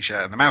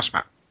T-shirt and the mouse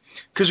mat.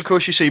 Because, of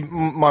course, you see,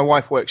 my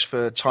wife works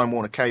for Time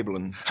Warner Cable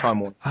and Time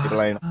Warner Cable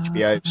and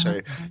HBO,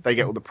 so they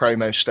get all the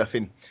promo stuff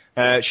in.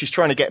 She's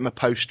trying to get him a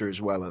poster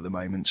as well at the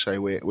moment, so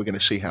we're going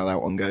to see how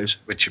that one goes.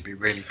 Which would be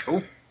really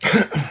cool.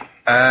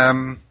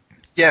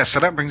 So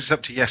that brings us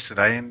up to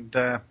yesterday, and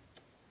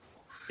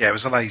it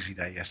was a lazy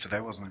day yesterday,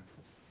 wasn't it?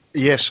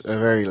 Yes, a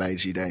very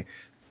lazy day.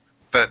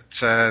 But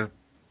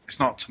it's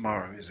not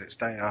tomorrow, is it? It's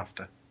day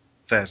after.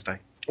 Thursday.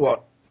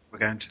 What? We're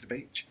going to the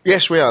beach.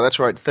 Yes, we are. That's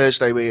right.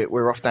 Thursday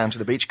we're off down to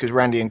the beach because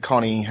Randy and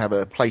Connie have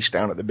a place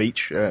down at the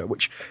beach,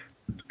 which,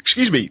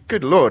 excuse me,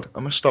 good Lord, I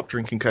must stop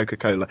drinking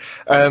Coca-Cola.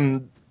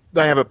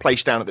 They have a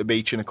place down at the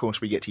beach, and of course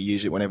we get to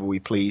use it whenever we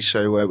please.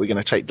 So we're going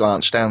to take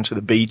Lance down to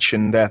the beach,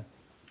 and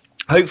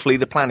hopefully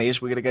the plan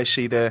is we're going to go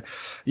see the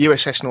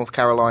USS North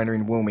Carolina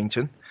in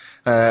Wilmington.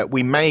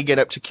 We may get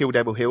up to Kill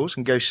Devil Hills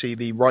and go see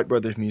the Wright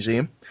Brothers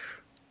Museum.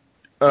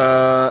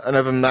 And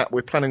other than that,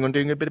 we're planning on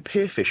doing a bit of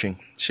pier fishing.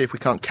 See if we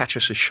can't catch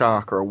us a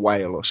shark or a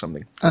whale or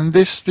something. And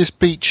this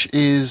beach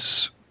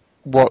is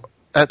what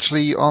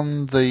actually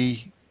on the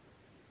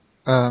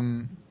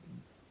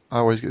I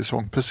always get this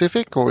wrong.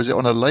 Pacific, or is it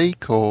on a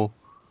lake or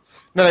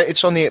No,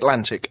 it's on the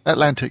Atlantic.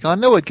 Atlantic? I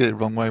know I'd get it the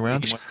wrong way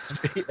around.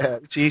 Yeah,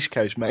 it's the East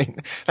Coast, mate.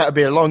 That'd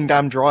be a long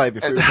damn drive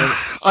if we were going.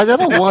 I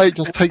don't know why it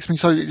just takes me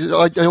so.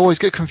 I always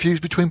get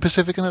confused between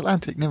Pacific and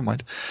Atlantic. Never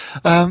mind.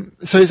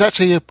 So it's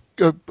actually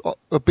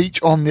a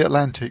beach on the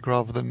Atlantic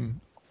rather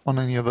than on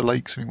any other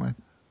lakes anyway.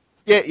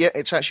 Yeah,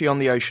 it's actually on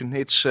the ocean.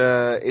 It's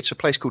a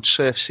place called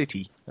Surf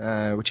City,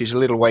 which is a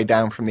little way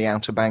down from the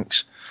Outer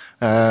Banks.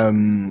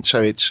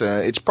 So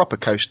it's proper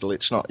coastal.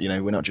 It's not,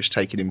 we're not just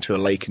taking him to a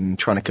lake and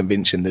trying to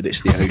convince him that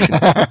it's the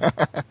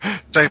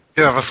ocean. So if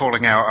you have a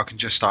falling out, I can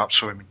just start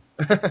swimming.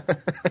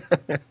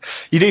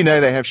 You do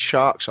know they have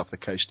sharks off the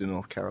coast of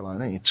North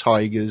Carolina,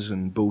 tigers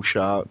and bull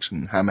sharks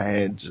and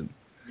hammerheads. And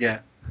Yeah.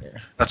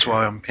 That's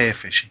why I'm pier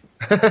fishing.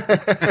 I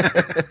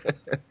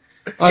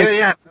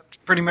That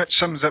pretty much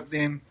sums up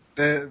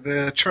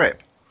the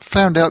trip.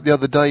 found out the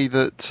other day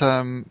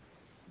that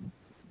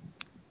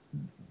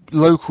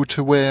local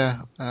to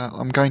where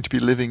I'm going to be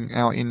living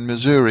out in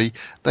Missouri,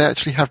 they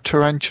actually have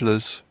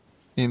tarantulas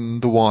in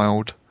the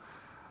wild.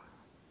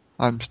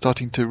 I'm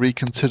starting to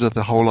reconsider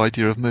the whole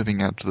idea of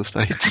moving out to the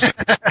States.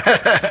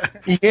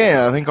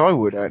 Yeah, I think I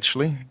would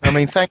actually. I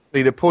mean,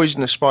 thankfully the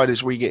poisonous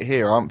spiders we get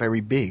here aren't very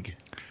big.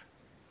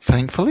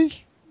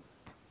 Thankfully.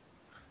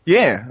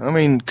 Yeah, I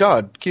mean,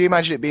 God, can you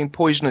imagine it being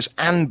poisonous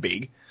and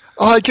big?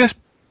 Oh, I guess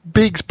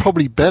big's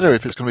probably better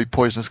if it's going to be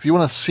poisonous, because you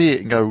want to see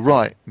it and go,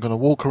 right, I'm going to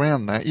walk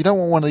around that. You don't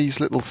want one of these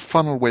little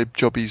funnel web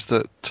jobbies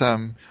that,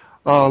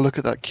 look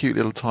at that cute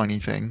little tiny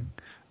thing,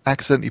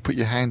 accidentally put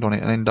your hand on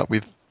it and end up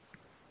with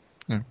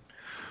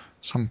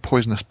some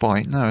poisonous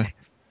bite. No.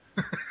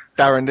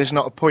 Darren, there's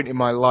not a point in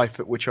my life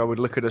at which I would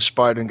look at a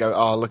spider and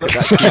go, look at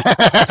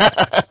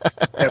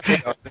that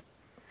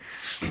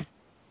cute.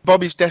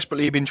 Bobby's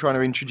desperately been trying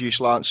to introduce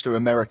Lance to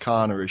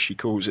Americana, as she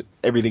calls it,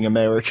 everything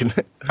American.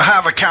 I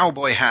have a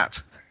cowboy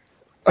hat.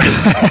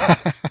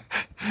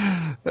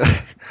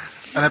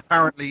 And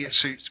apparently it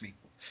suits me.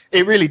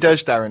 It really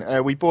does,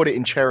 Darren. We bought it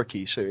in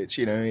Cherokee, so it's,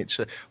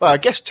 well, I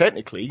guess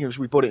technically, because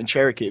we bought it in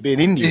Cherokee, it'd be an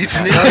Indian It's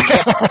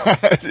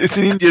hat. It's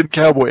an Indian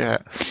cowboy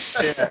hat.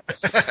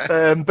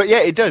 But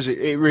yeah, it does.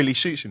 It really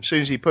suits him. As soon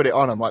as he put it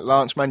on, I'm like,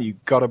 Lance, man, you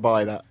got to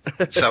buy that.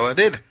 So I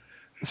did.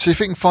 So if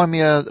you can find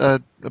me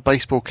a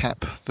baseball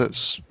cap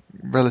that's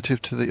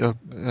relative to the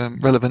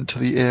relevant to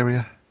the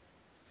area.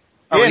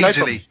 Oh, Yeah, no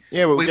easily.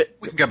 problem. Yeah,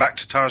 we can go back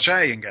to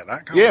Tarjay and get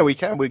that, can't Yeah, we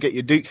can. We'll get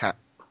your Duke hat,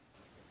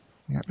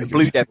 Yeah, the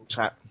Blue Devils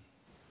hat.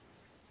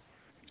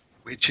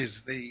 Which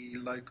is the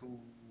local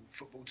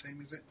football team,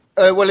 is it?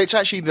 Well, it's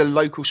actually the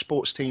local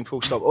sports team,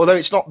 full stop. Although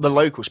it's not the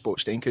local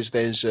sports team, because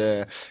there's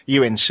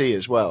UNC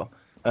as well.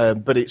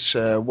 But it's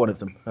one of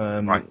them.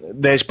 Right.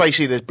 There's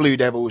Blue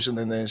Devils and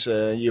then there's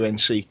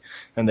UNC,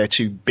 and they're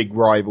two big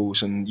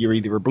rivals. And you're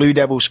either a Blue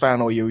Devils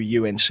fan or you're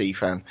a UNC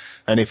fan.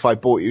 And if I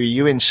bought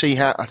you a UNC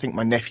hat, I think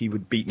my nephew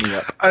would beat me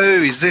up.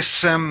 Oh, is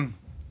this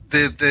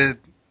the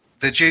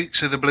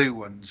Dukes are the blue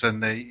ones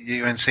and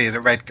the UNC are the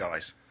red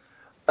guys?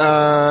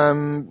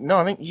 No,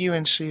 I think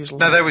UNC is.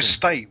 No, there was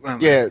State,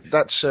 weren't there? Yeah,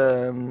 that's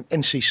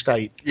NC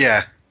State.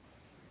 Yeah,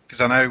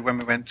 because I know when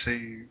we went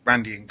to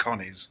Randy and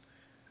Connie's,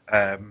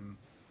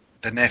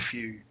 the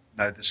nephew,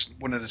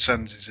 one of the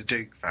sons is a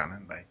Duke fan,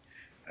 aren't they?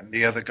 And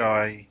the other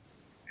guy,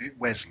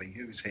 Wesley,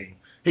 who is he?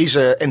 He's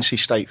a NC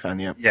State fan,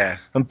 yeah. Yeah.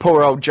 And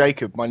poor old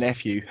Jacob, my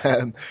nephew,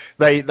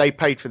 they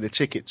paid for the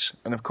tickets,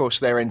 and of course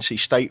they're NC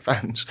State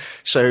fans.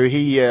 So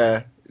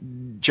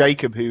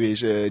Jacob, who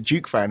is a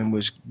Duke fan and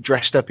was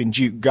dressed up in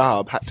Duke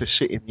garb, had to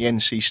sit in the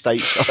NC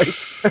State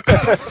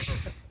side.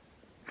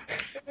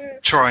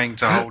 Trying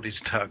to hold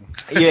his tongue.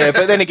 Yeah,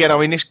 but then again, I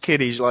mean, this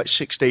kid is like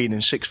 16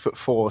 and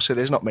 6'4", so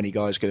there's not many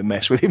guys going to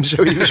mess with him,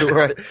 so he was all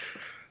right.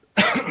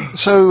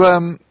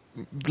 So,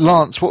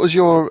 Lance, what was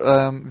your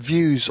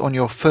views on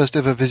your first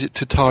ever visit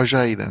to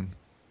Tarjay then?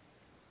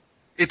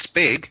 It's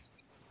big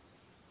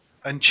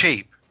and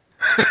cheap.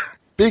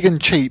 Big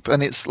and cheap,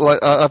 and it's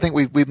like I think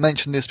we've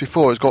mentioned this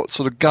before. It's got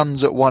sort of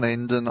guns at one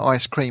end and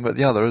ice cream at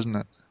the other, isn't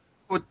it?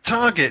 Well,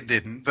 Target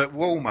didn't, but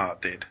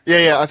Walmart did.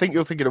 Yeah, I think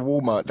you're thinking of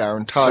Walmart,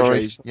 Darren.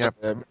 Tarjay's a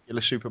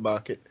regular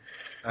supermarket.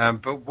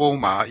 But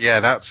Walmart,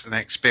 yeah, that's an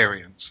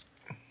experience.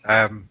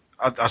 I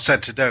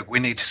said to Doug, we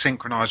need to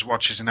synchronise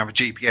watches and have a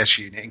GPS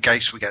unit in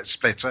case we get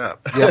split up.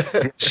 Yeah.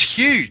 It's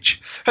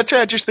huge. I tell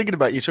you, just thinking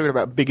about you talking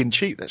about big and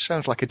cheap, that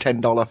sounds like a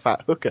 $10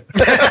 fat hooker.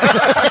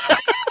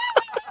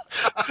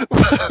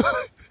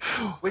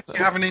 Which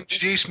you haven't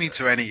introduced me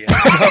to any yet.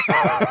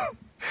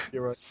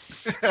 You're right.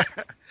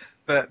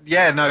 But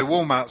yeah, no,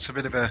 Walmart's a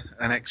bit of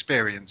an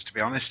experience, to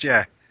be honest.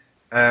 Yeah,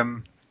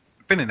 I've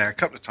been in there a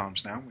couple of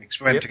times now. We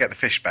went to get the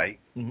fish bait.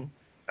 Mm-hmm.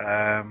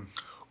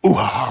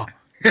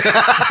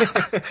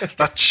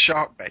 That's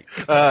shark bait.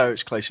 Oh,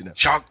 it's close enough.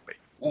 Shark bait.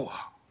 Ooh.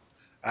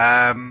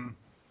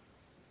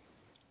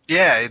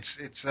 Yeah,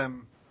 it's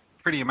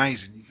pretty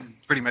amazing. You can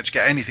pretty much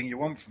get anything you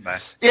want from there.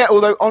 Yeah,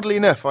 although oddly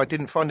enough, I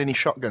didn't find any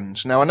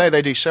shotguns. Now I know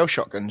they do sell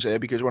shotguns there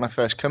because when I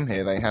first come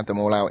here, they had them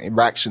all out in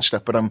racks and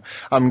stuff. But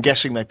I'm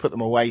guessing they put them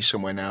away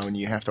somewhere now, and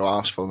you have to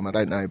ask for them. I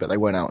don't know, but they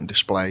weren't out on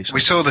display. So. We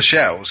saw the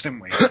shells,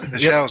 didn't we? The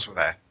shells were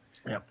there.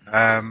 Yep.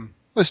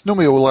 Well, it's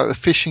normally all like the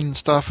fishing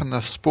stuff and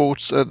the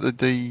sports,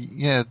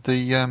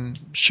 the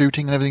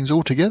shooting and everything's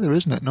all together,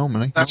 isn't it?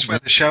 Normally. That's where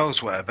the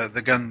shells were, but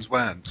the guns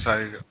weren't.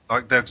 So,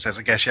 like Doug says,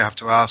 I guess you have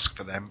to ask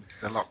for them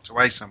because they're locked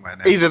away somewhere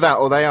now. Either that,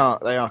 or they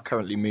are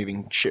currently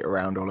moving shit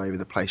around all over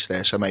the place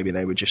there. So maybe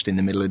they were just in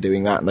the middle of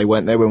doing that, and they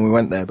weren't there when we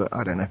went there. But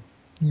I don't know.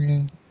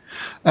 Yeah.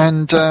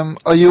 And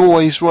are you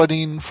always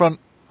riding in front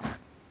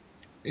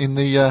in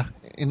the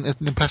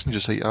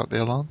passenger seat out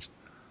there, Lance?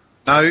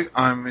 No,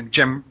 I'm in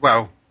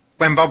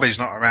when Bobby's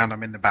not around,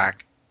 I'm in the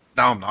back.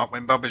 No, I'm not.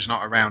 When Bobby's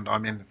not around,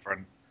 I'm in the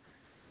front.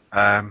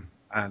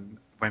 And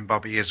when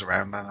Bobby is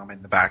around, then I'm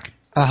in the back.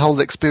 A whole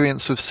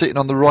experience of sitting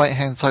on the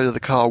right-hand side of the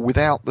car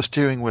without the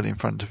steering wheel in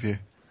front of you.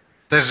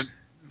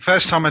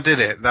 First time I did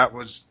it, that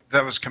was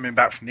coming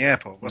back from the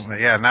airport, wasn't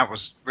it? Yeah, and that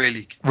was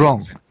really confusing.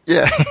 Wrong.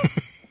 Yeah.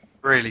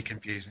 Really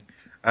confusing.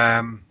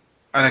 And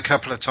a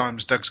couple of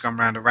times Doug's gone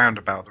round a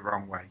roundabout the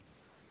wrong way.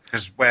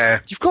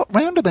 You've got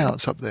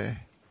roundabouts up there.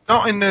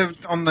 Not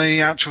on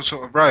the actual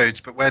sort of roads,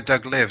 but where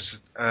Doug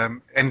lives,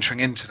 entering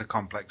into the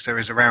complex, there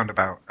is a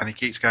roundabout, and he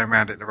keeps going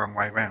round it the wrong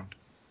way round,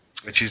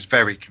 which is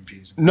very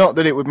confusing. Not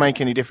that it would make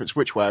any difference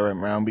which way I went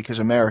round, because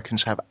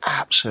Americans have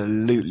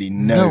absolutely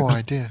no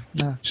idea.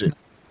 No.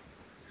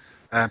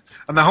 And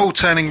the whole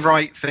turning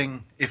right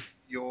thing, if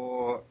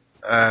your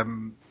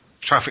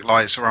traffic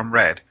lights are on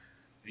red,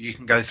 you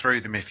can go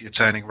through them if you're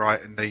turning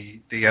right and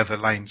the other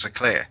lanes are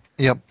clear.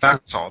 Yep.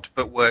 That's odd,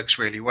 but works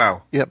really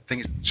well. Yep. I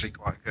think it's actually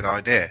quite a good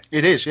idea.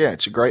 It is, yeah.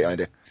 It's a great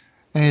idea.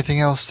 Anything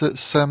else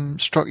that's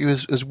struck you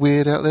as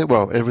weird out there?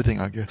 Well,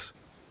 everything, I guess.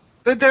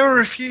 There were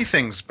a few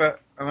things, and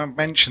I've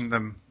mentioned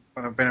them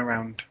when I've been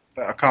around,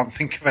 but I can't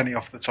think of any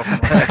off the top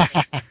of my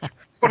head.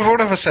 What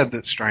have I said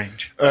that's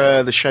strange?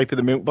 The shape of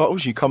the milk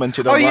bottles you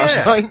commented on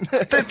last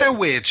night. They're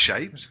weird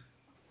shapes.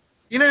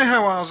 You know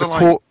how ours are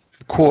like...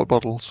 Quart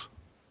bottles.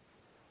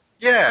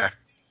 Yeah.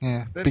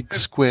 Yeah, big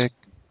square,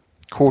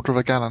 quarter of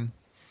a gallon.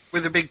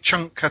 With a big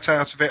chunk cut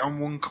out of it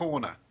on one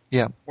corner.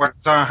 Yeah. Whereas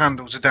our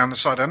handles are down the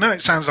side. I know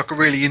it sounds like a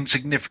really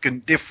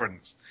insignificant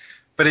difference,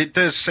 but it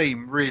does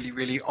seem really,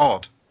 really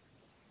odd.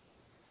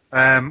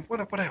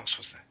 What else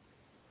was there?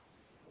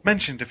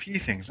 Mentioned a few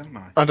things, haven't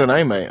I? I don't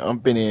know, mate.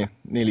 I've been here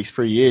nearly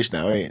 3 years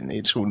now.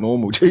 It's all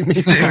normal to me.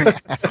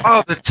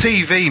 Oh, the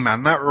TV,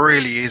 man, that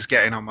really is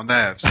getting on my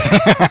nerves.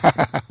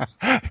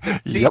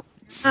 Yep.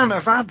 The amount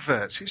of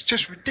adverts, it's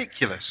just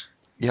ridiculous.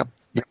 Yep.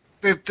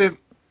 The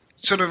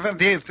sort of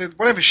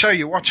whatever show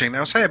you're watching,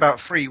 they'll say about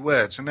 3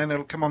 words, and then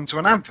it'll come on to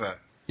an advert.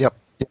 Yep.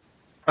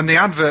 And the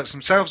adverts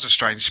themselves are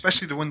strange,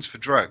 especially the ones for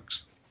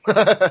drugs.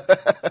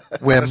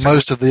 where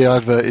most of the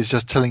advert is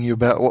just telling you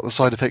about what the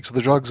side effects of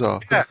the drugs are.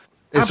 Yeah,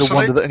 It's a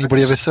wonder that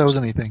anybody ever sells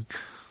anything.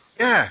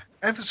 Yeah,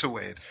 ever so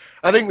weird.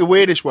 I think the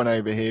weirdest one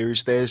over here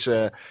is there's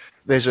a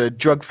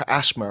drug for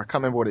asthma. I can't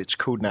remember what it's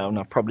called now, and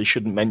I probably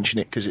shouldn't mention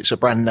it because it's a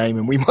brand name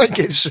and we might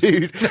get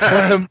sued.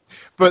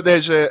 But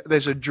there's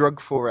a drug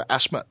for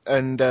asthma,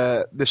 and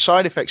the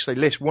side effects they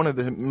list, one of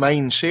the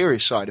main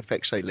serious side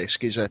effects they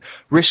list is a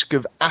risk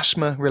of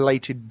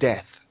asthma-related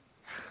death.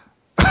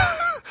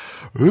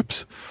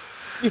 Oops.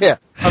 Yeah,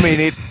 I mean,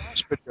 it's an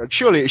asthma drug.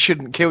 Surely it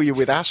shouldn't kill you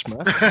with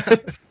asthma.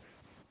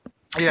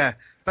 Yeah,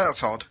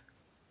 that's odd.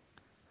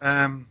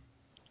 No,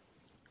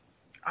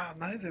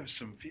 there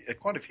was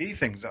quite a few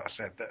things that I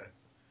said that are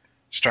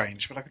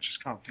strange, but I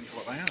just can't think of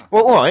what they are.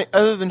 Well, all right,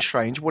 other than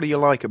strange, what do you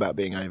like about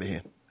being over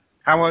here?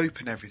 How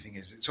open everything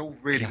is. It's all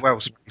really well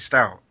spaced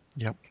out.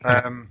 Yep.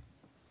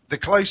 The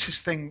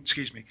closest thing,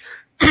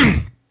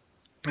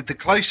 the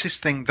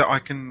closest thing that I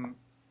can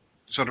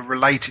sort of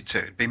relate it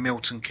to would be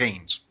Milton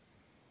Keynes.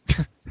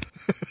 Yeah,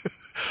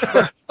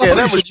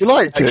 that was you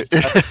liked it.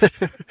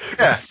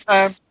 Yeah,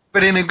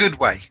 but in a good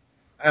way.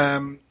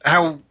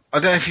 I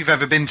don't know if you've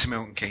ever been to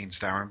Milton Keynes,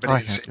 Darren,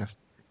 but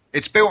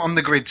it's built on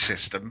the grid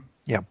system.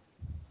 Yeah.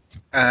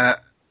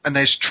 And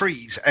there's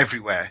trees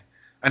everywhere,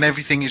 and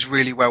everything is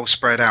really well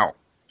spread out.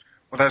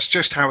 Well, that's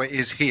just how it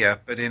is here,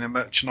 but in a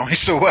much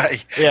nicer way.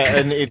 Yeah,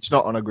 and it's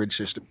not on a grid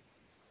system.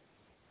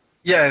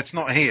 Yeah, it's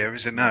not here,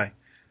 is it? No.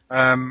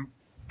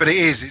 But it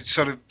is. It's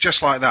sort of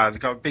just like that.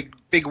 They've got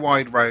big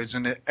wide roads,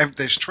 and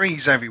there's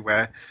trees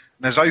everywhere,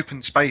 and there's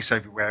open space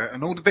everywhere,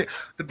 and all the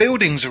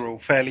buildings are all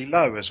fairly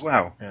low as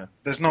well. Yeah.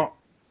 There's not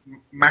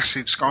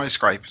massive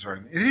skyscrapers or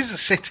anything. It is a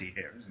city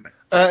here, isn't it?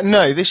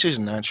 No, this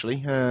isn't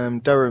actually.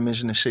 Durham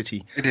isn't a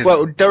city. It isn't.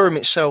 Well, Durham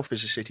itself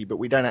is a city, but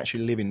we don't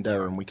actually live in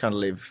Durham. We kind of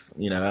live,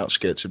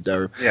 outskirts of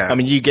Durham. Yeah. I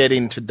mean, you get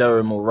into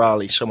Durham or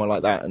Raleigh, somewhere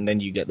like that, and then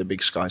you get the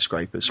big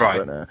skyscrapers.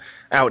 Right. But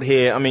out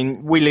here, I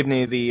mean, we live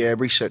near the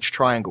Research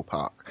Triangle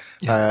Park.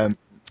 Yeah.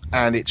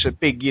 And it's a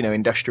big,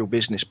 industrial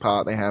business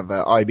park. They have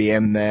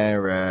IBM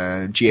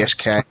there,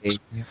 GSK,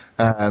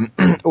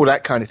 all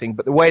that kind of thing.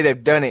 But the way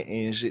they've done it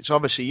is, it's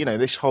obviously,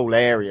 this whole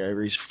area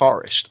is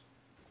forest.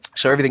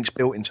 So everything's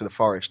built into the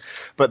forest.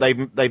 But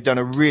they've done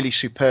a really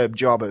superb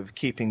job of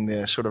keeping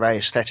the sort of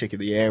aesthetic of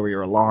the area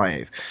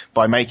alive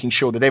by making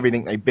sure that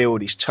everything they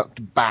build is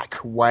tucked back,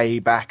 way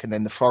back, and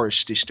then the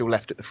forest is still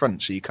left at the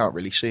front, so you can't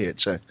really see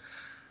it. So.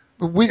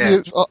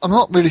 I'm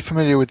not really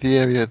familiar with the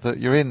area that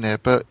you're in there,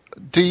 but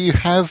do you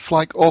have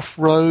like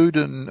off-road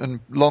and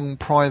long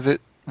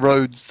private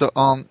roads that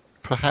aren't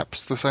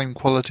perhaps the same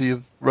quality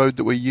of road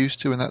that we're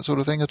used to and that sort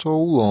of thing at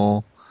all,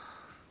 or?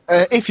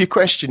 If your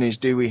question is,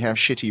 do we have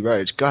shitty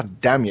roads?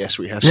 God damn, yes,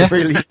 we have some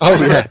really. Oh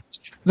yeah.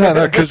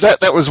 No, because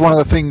that was one of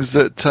the things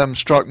that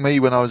struck me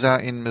when I was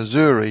out in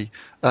Missouri.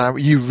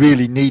 You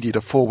really needed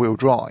a four-wheel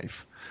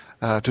drive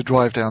to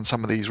drive down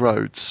some of these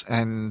roads,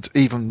 and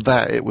even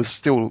that, it was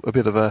still a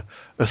bit of a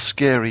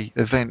scary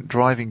event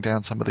driving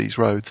down some of these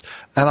roads,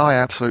 and I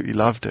absolutely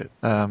loved it.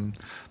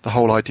 The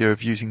whole idea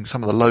of using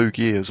some of the low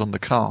gears on the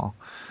car.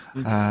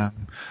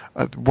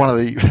 One of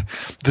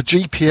the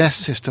GPS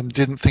system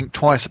didn't think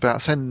twice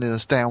about sending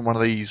us down one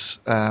of these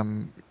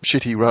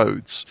shitty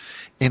roads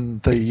in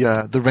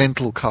the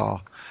rental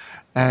car,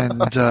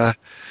 and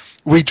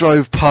we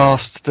drove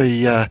past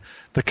the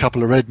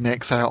couple of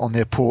rednecks out on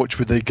their porch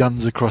with their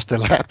guns across their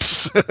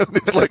laps.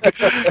 It's like,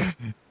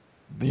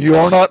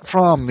 you're not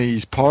from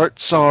these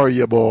parts, are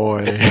you,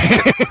 boy?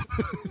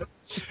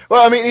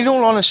 Well, I mean, in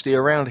all honesty,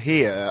 around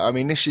here, I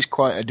mean, this is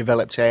quite a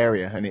developed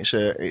area, and it's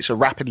a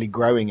rapidly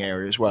growing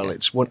area as well.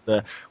 It's one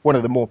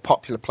of the more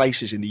popular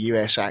places in the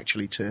US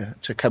actually to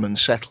come and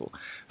settle.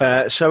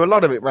 So a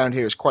lot of it around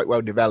here is quite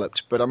well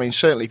developed. But I mean,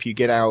 certainly if you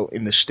get out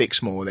in the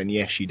sticks more, then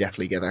yes, you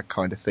definitely get that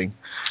kind of thing.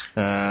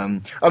 I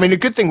mean, the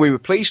good thing we were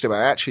pleased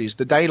about actually is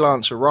the day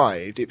Lance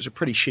arrived, it was a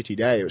pretty shitty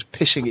day. It was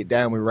pissing it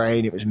down with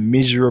rain. It was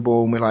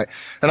miserable, and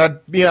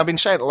I've been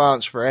saying to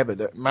Lance forever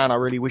that, man, I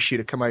really wish you'd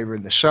have come over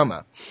in the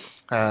summer.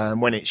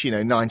 When it's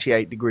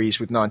 98 degrees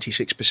with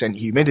 96%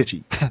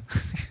 humidity.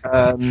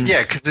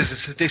 Yeah, because there's a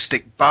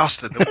sadistic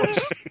bastard that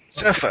wants to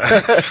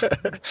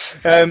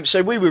suffer.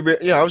 So we were,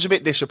 I was a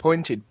bit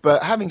disappointed.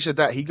 But having said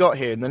that, he got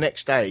here, and the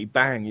next day,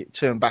 bang, it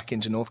turned back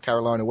into North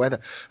Carolina weather.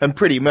 And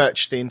pretty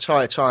much the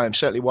entire time,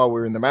 certainly while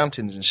we were in the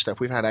mountains and stuff,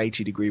 we've had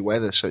 80-degree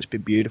weather, so it's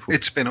been beautiful.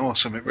 It's been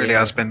awesome. It really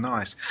has been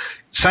nice.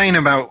 Saying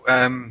about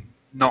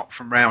not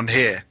from round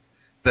here,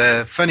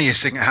 the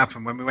funniest thing that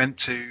happened when we went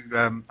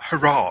to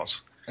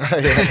Harrah's.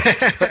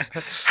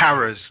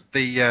 Harrah's,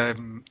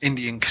 the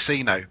Indian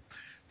casino.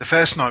 The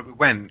first night we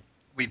went,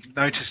 we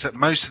noticed that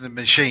most of the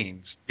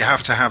machines, you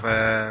have to have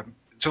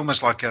it's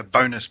almost like a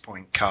bonus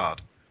point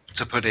card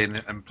to put in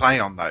and play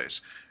on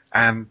those.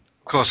 And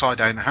of course I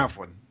don't have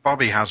one.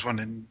 Bobby has one,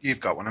 and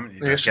you've got one, haven't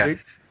you? Yes, yeah.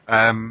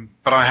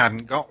 But I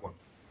hadn't got one.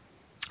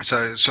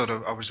 So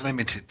I was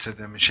limited to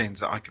the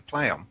machines that I could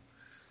play on.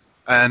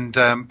 And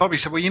Bobby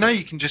said, well,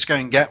 you can just go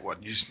and get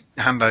one. You just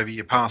hand over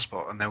your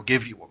passport and they'll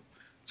give you one.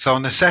 So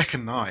on the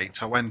second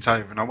night, I went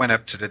over and I went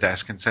up to the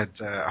desk and said,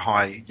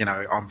 "Hi,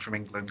 I'm from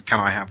England. Can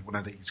I have one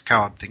of these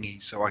card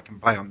thingies so I can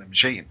play on the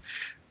machine?"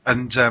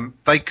 And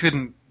they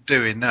couldn't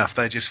do enough.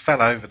 They just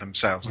fell over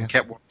themselves and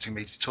kept wanting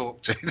me to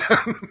talk to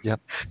them. Yep.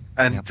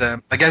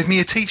 And they gave me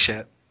a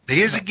T-shirt.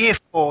 Here's a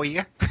gift for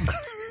you.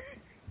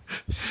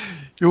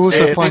 You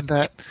also find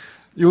that.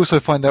 You also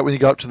find that when you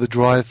go up to the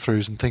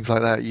drive-throughs and things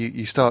like that,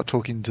 you start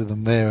talking to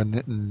them there,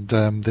 and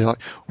they're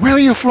like, "Where are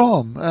you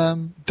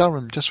from?"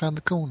 Durham, just round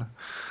the corner.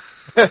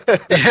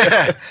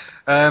 Yeah.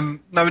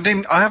 No,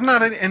 I haven't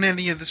had it in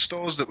any of the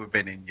stores that we've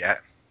been in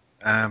yet.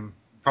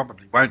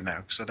 Probably won't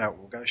now, because I doubt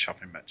we'll go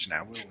shopping much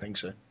now, will we? I think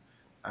so.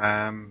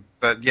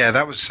 But yeah,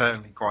 that was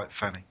certainly quite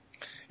funny.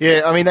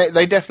 Yeah, I mean,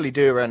 they definitely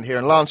do around here.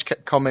 And Lance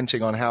kept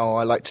commenting on how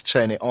I like to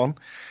turn it on.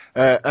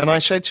 And I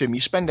said to him,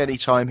 you spend any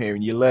time here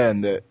and you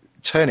learn that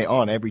turn it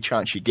on every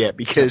chance you get,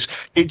 because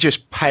it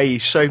just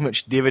pays so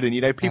much dividend.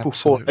 People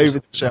fall over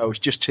themselves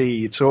just to hear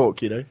you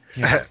talk, Yeah.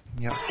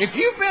 Yeah. If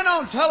you've been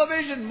on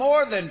television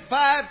more than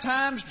 5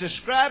 times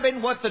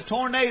describing what the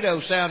tornado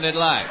sounded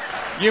like,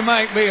 you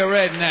might be a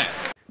redneck.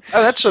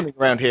 Oh, that's something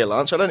around here,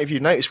 Lance. I don't know if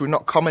you've noticed, we've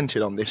not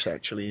commented on this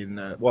actually in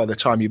the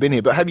time you've been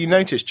here, but have you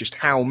noticed just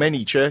how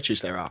many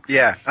churches there are?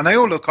 Yeah, and they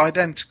all look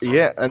identical.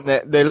 Yeah, and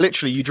they're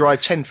literally, you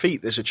drive 10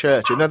 feet, there's a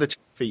church, another 10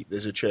 feet,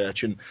 there's a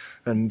church, and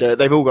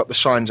they've all got the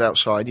signs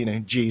outside,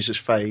 Jesus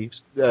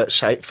faves,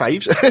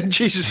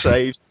 Jesus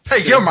saves.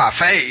 Hey, you're my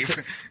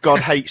fave. God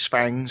hates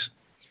fangs.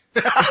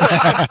 Do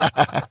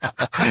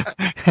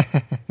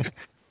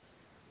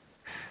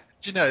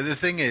you know, the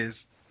thing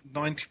is,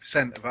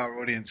 90% of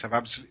our audience have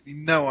absolutely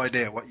no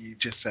idea what you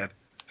just said.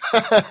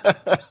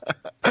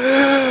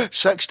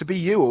 Sucks to be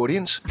you,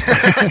 audience.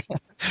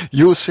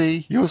 You'll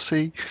see. It'll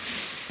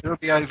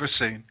be over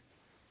soon.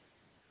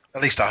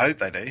 At least I hope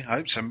they do. I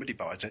hope somebody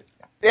buys it.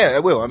 Yeah,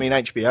 it will. I mean,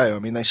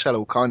 HBO, they sell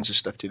all kinds of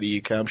stuff to the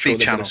UK. I'm sure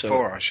Be Channel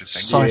 4, I should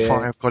think.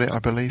 Sci-Fi have got it, I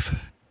believe.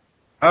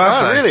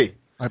 Oh, really?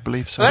 I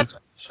believe so.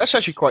 That's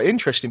actually quite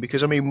interesting,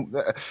 because,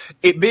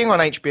 it being on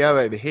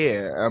HBO over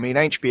here,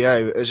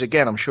 HBO, as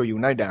again, I'm sure you'll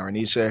know, Darren,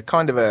 is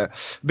kind of a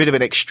bit of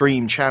an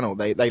extreme channel.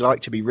 They like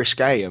to be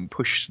risque and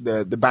push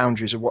the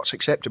boundaries of what's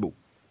acceptable.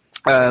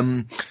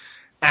 And,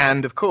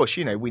 of course,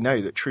 we know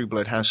that True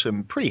Blood has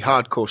some pretty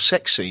hardcore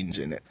sex scenes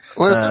in it.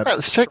 Well, not about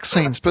the sex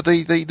scenes, but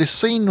the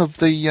scene of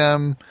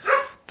the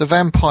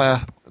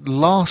vampire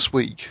last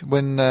week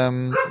when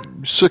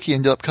Suki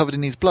ended up covered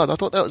in his blood, I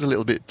thought that was a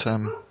little bit...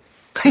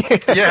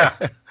 Yeah.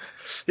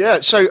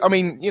 Yeah, so,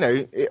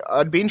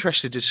 I'd be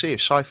interested to see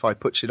if Sci-Fi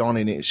puts it on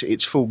in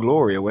its full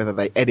glory, or whether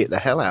they edit the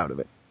hell out of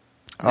it.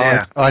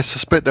 Yeah. I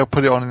suspect they'll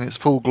put it on in its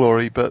full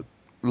glory, but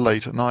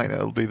late at night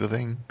that'll be the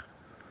thing.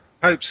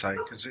 Hope so,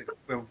 because it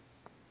will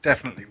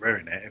definitely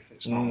ruin it if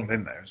it's not all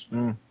in there.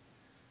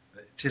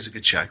 It is a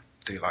good show.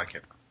 Do like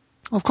it.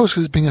 Of course,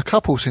 there's been a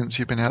couple since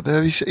you've been out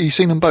there. Have you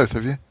seen them both,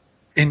 have you?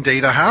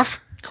 Indeed, I have.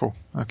 Cool.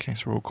 Okay,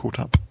 so we're all caught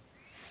up.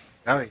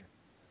 Oh, yeah.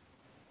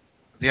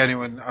 The only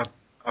one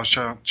I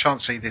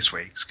shan't see this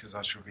week's, because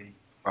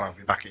I'll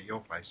be back at your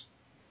place.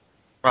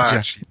 Well, Yeah.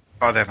 actually,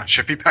 by then I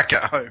should be back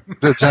at home.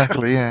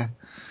 Exactly, yeah.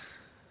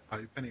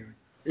 Hope, anyway.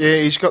 Yeah,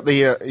 he's got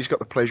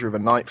the pleasure of a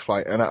night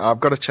flight, and I've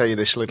got to tell you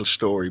this little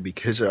story,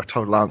 because I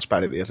told Lance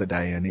about it the other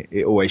day, and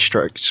it always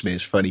strikes me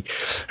as funny.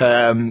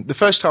 The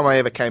first time I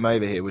ever came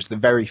over here was the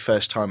very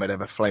first time I'd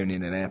ever flown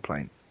in an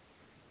airplane,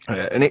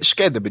 and it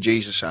scared the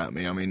bejesus out of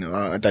me.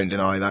 I don't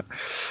deny that.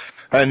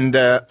 And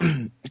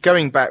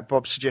going back,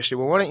 Bob suggested,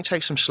 well, why don't you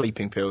take some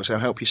sleeping pills? They'll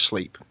help you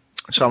sleep.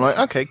 So I'm like,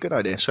 okay, good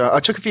idea. So I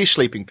took a few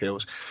sleeping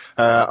pills.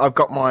 I've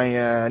got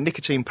my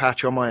nicotine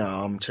patch on my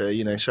arm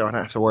to, so I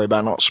don't have to worry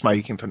about not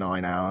smoking for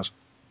 9 hours.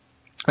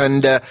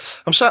 And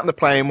I'm sat in the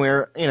plane.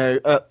 We're,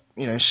 up,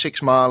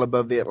 6 miles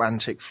above the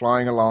Atlantic,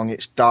 flying along.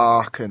 It's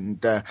dark,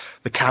 and the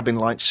cabin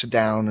lights are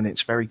down, and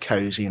it's very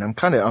cozy. And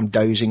I'm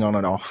dozing on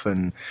and off,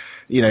 and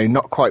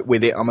not quite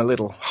with it. I'm a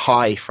little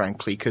high,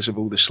 frankly, because of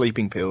all the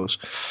sleeping pills.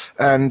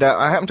 And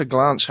I happened to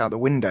glance out the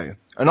window,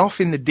 and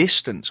off in the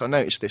distance, I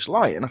noticed this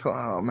light, and I thought,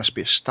 oh, it must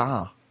be a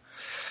star.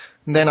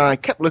 And then I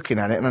kept looking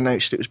at it, and I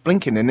noticed it was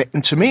blinking,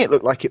 and to me, it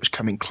looked like it was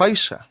coming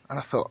closer. And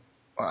I thought,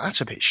 well,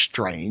 that's a bit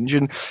strange.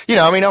 And,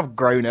 I've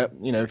grown up,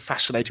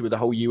 fascinated with the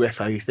whole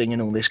UFO thing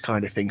and all this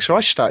kind of thing. So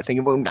I started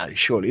thinking, well, no,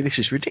 surely this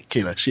is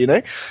ridiculous,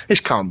 This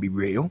can't be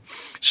real.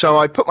 So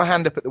I put my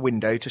hand up at the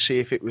window to see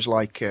if it was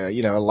like, a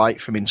light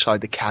from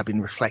inside the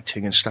cabin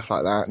reflecting and stuff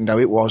like that. And no,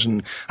 it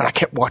wasn't. And I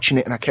kept watching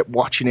it, and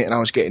I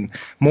was getting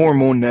more and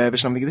more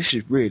nervous. And I'm thinking, this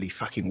is really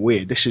fucking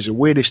weird. This is the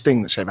weirdest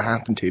thing that's ever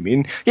happened to me.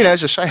 And,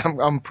 as I say,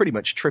 I'm pretty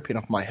much tripping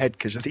off my head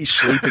because of these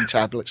sleeping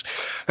tablets.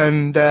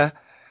 And,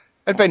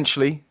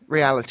 eventually,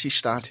 reality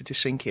started to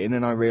sink in,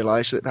 and I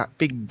realised that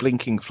big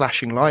blinking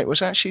flashing light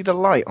was actually the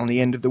light on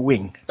the end of the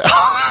wing.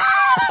 I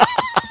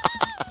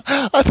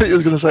thought you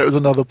were going to say it was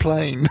another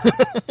plane.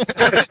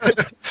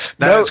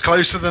 No, it's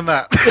closer than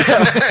that.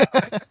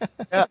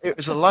 Yeah, it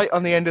was a light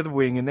on the end of the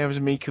wing, and there was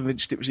me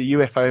convinced it was a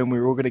UFO, and we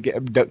were all going to get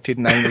abducted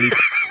and angrily.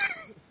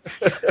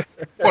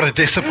 What a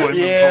disappointment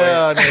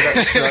Yeah, I know,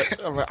 that's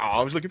right. I'm like,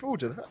 I was looking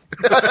forward to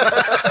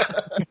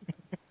that.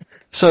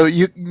 So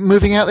you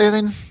moving out there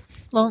then,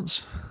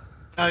 Lance?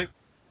 No,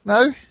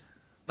 No?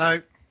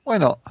 no, Why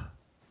not?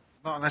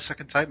 not unless I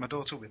can take my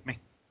daughter with me.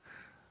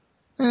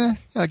 Yeah,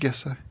 I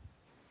guess so.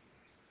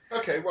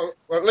 Okay, well,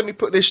 let me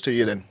put this to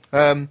you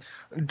then.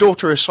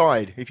 Daughter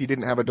aside, if you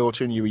didn't have a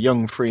daughter and you were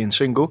young, free and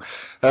single,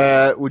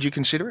 would you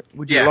consider it?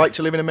 Would you Yeah. like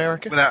to live in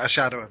America? Without a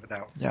shadow of a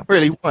doubt. Yeah.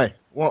 Really? Why?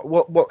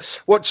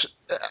 What's?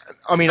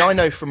 I mean, I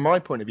know from my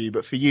point of view,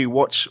 but for you,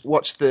 what's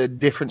the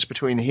difference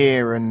between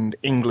here and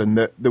England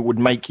that would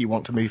make you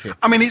want to move here?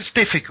 I mean, it's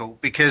difficult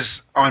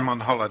because I'm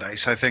on holiday,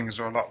 so things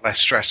are a lot less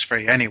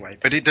stress-free anyway.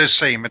 But it does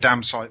seem a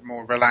damn sight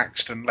more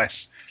relaxed and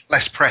less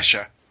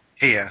pressure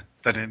here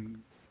than in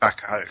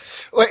back home.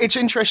 Well, it's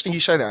interesting you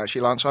say that,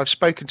 actually, Lance. I've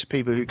spoken to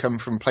people who come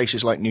from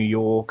places like New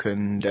York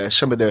and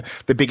some of the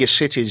biggest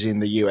cities in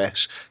the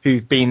US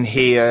who've been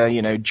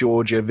here,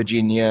 Georgia,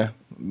 Virginia,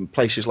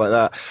 places like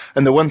that.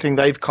 And the one thing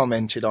they've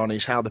commented on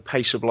is how the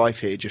pace of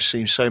life here just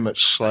seems so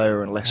much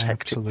slower and less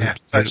hectic. Absolutely. Yeah,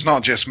 so it's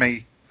not just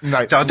me.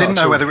 No, So I didn't not at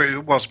know all. whether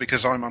it was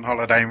because I'm on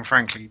holiday and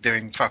frankly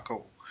doing fuck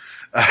all.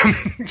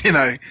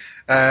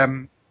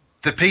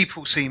 The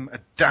people seem a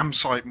damn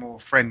sight more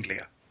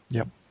friendlier.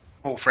 Yep.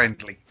 More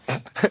friendly.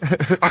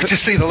 I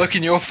just see the look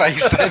in your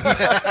face then.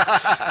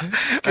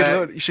 Good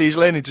Lord. You see, he's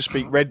learning to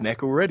speak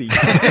redneck already.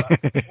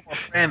 More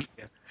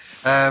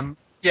friendlier.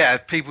 Yeah,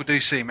 people do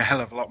seem a hell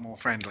of a lot more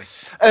friendly.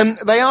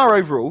 They are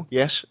overall,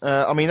 yes.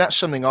 I mean, that's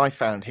something I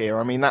found here.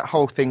 I mean, that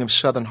whole thing of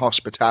Southern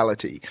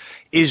hospitality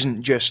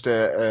isn't just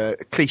a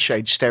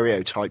cliched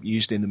stereotype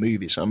used in the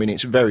movies. I mean,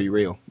 it's very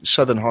real.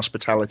 Southern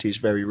hospitality is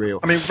very real.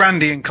 I mean,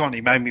 Randy and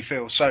Connie made me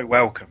feel so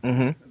welcome.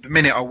 Mm-hmm. The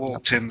minute I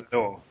walked in the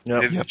door,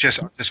 Yep. I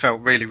just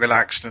felt really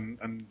relaxed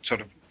and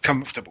sort of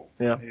comfortable.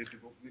 Yeah.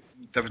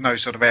 There was no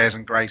sort of airs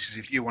and graces.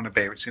 If you want a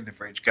beer, it's in the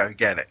fridge. Go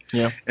get it.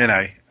 Yeah.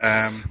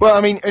 Well, I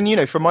mean,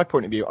 and from my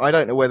point of view, I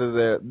don't know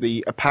whether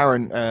the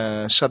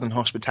apparent Southern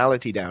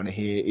hospitality down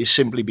here is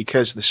simply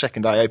because the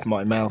second I open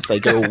my mouth, they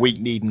go all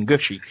weak-kneed and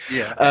gushy.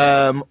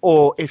 Yeah.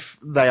 Or if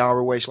they are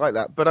always like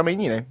that. But I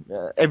mean,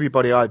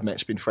 everybody I've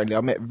met's been friendly.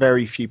 I've met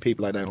very few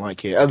people I don't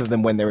like here, other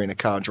than when they're in a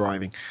car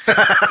driving.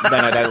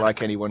 Then I don't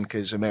like anyone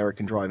because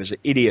American drivers are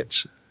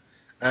idiots.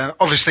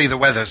 Obviously, the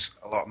weather's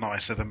a lot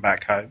nicer than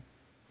back home.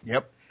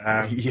 Yep.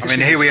 Yes, I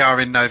mean, here we are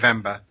in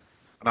November,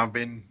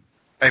 and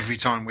every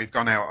time we've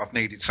gone out, I've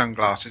needed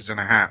sunglasses and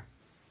a hat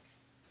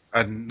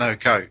and no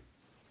coat.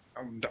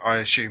 And I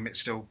assume it's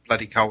still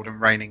bloody cold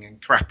and raining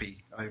and crappy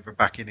over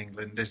back in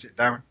England, is it,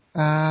 Darren?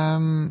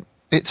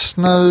 It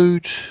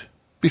snowed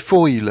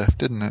before you left,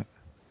 didn't it?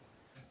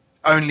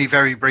 Only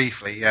very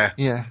briefly, yeah.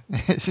 Yeah.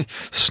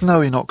 Snow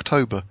in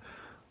October.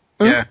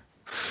 Yeah.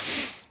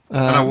 And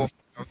I walked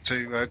out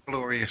to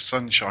glorious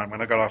sunshine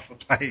when I got off the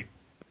plane.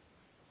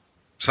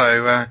 So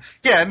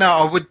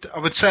I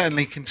would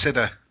certainly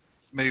consider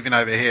moving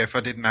over here if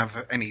I didn't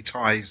have any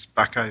ties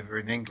back over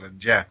in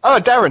England. Yeah. Oh,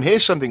 Darren,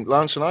 here's something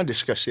Lance and I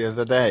discussed the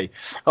other day.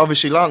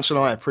 Obviously, Lance and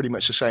I are pretty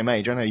much the same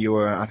age. I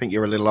know I think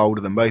you're a little older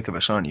than both of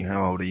us, aren't you?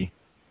 How old are you?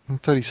 I'm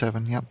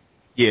 37, yep.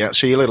 Yeah,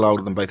 so you're a little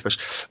older than both of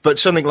us. But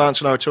something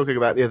Lance and I were talking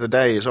about the other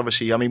day is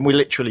obviously, I mean,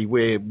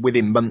 we're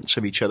within months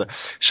of each other.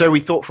 So we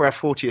thought for our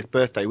 40th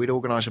birthday, we'd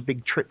organise a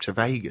big trip to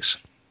Vegas.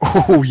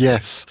 Oh,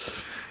 yes.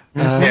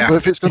 Yeah. But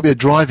if it's going to be a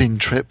driving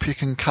trip, you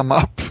can come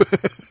up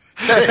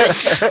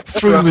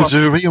through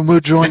Missouri and we'll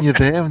join you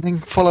there and then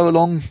follow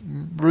along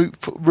Route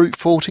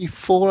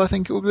 44, I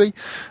think it would be.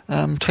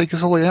 Take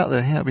us all the way out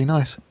there. Yeah, it'd be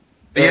nice.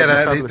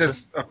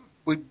 But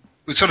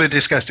we sort of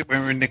discussed it when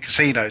we were in the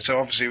casino, so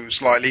obviously it was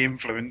slightly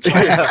influenced.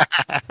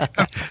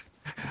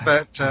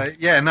 But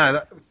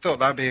thought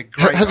that'd be a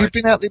great. Have you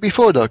been out there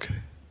before, Doug?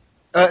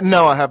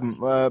 No, I haven't.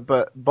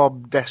 But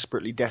Bob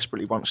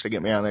desperately wants to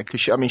get me out there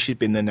because she's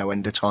been there no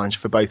end of times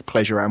for both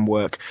pleasure and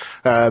work,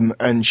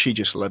 and she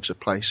just loves the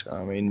place.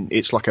 I mean,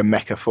 it's like a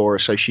mecca for her.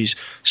 So she's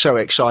so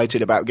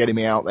excited about getting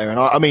me out there. And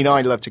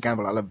I love to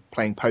gamble. I love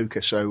playing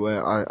poker. So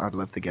I'd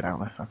love to get out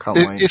there. I can't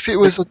wait.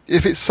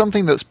 If it's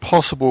something that's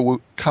possible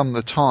come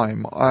the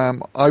time,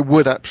 I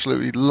would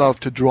absolutely love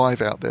to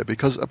drive out there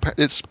because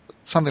it's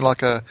something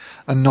like a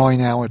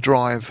 9-hour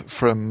drive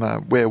from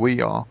where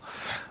we are.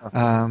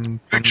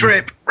 Road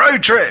trip.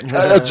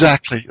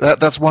 Exactly.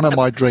 That's one of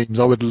my dreams.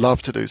 I would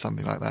love to do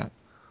something like that.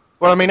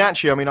 Well,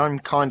 I'm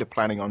kind of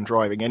planning on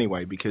driving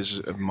anyway because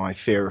of my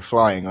fear of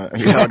flying.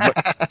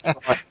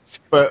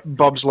 But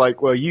Bob's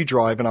like, well, you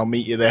drive and I'll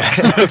meet you there.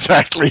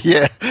 Exactly,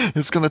 yeah.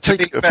 It's going to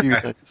take a few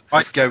days.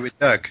 I'd go with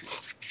Doug.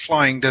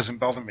 Flying doesn't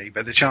bother me,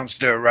 but the chance to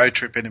do a road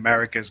trip in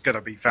America is going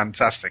to be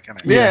fantastic,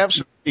 isn't it? Yeah,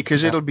 absolutely,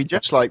 because it'll be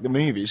just like the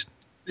movies.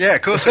 Yeah,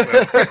 of course it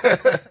will.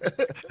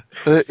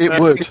 It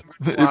would.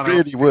 It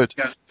really would.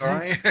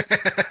 Sorry.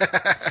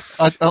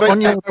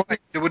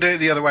 We'll do it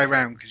the other way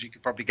around because you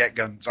could probably get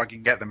guns. I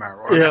can get them out.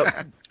 Right?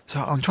 Yeah. So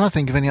I'm trying to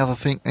think of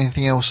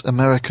anything else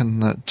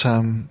American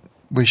that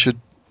we should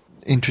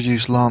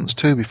introduce Lance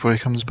to before he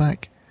comes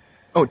back.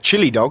 Oh,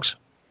 chili dogs.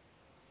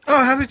 Oh,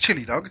 I had a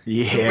chili dog.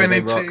 Yeah, We went they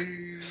into rock.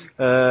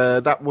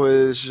 That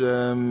was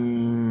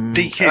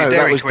DQ, that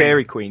Dairy was Queen.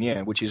 Dairy Queen,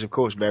 yeah, which is of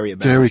course very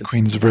American. Dairy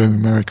Queen's a very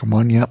American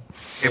one, yep.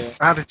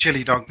 I had a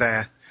chili dog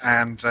there,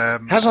 and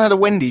Hasn't had a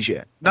Wendy's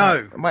yet.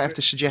 no. I might have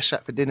to suggest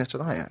that for dinner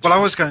tonight. Actually. Well,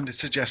 I was going to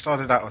suggest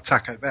either that or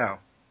Taco Bell.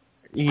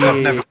 Yeah.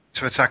 I've never been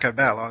to a Taco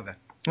Bell either.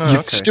 Oh, You've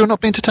okay. still not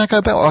been to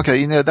Taco Bell? Okay,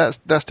 you know, that's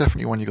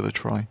definitely one you've got to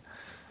try.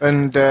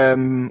 And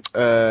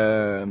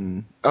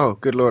oh,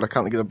 good lord, I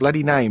can't think of the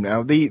bloody name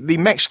now. The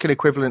Mexican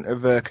equivalent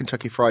of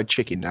Kentucky Fried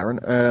Chicken,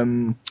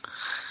 Darren.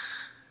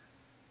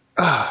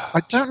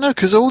 I don't know,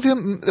 because all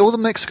the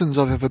Mexicans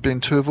I've ever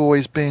been to have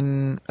always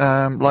been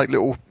like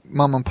little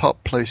mum and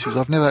pop places.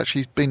 I've never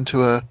actually been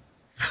to a...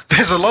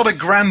 There's a lot of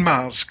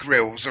grandma's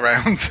grills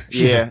around.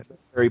 Yeah,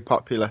 very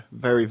popular,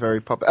 very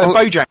very popular.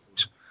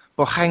 Bojangles,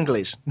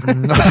 Bojangles.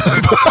 No.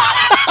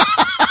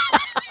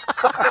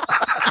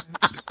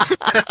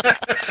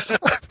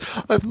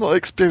 I've not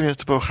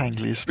experienced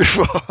Bohanglis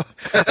before.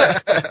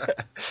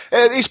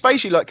 It's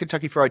basically like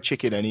Kentucky Fried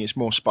Chicken, only it's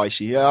more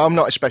spicy. I'm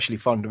not especially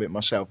fond of it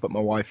myself, but my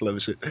wife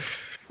loves it.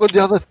 Well,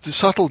 the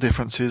subtle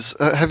difference is,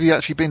 have you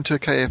actually been to a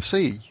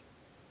KFC?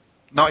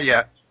 Not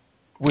yet.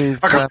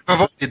 With I could have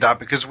avoided that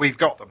because we've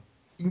got them.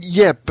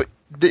 yeah, but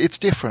it's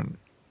different.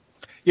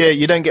 Yeah,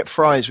 you don't get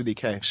fries with your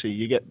KFC.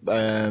 You get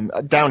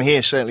down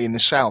here, certainly in the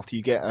south,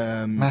 you get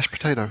Mashed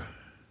potato.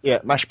 yeah,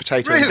 mashed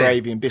potato Really? and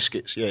gravy and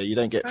biscuits. Yeah, you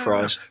don't get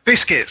fries.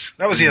 Biscuits.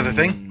 That was the other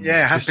thing.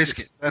 Yeah, I had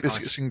biscuits. They're nice.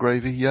 Biscuits and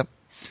gravy, yep.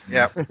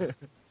 Yeah.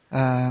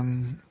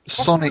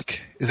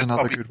 Sonic is Just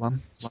another Bobby. good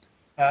one.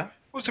 What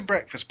was the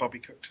breakfast Bobby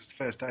cooked us the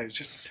first day? It was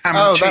just ham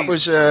Oh, and cheese. that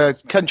was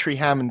wasn't it? country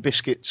ham and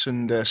biscuits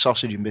and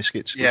sausage and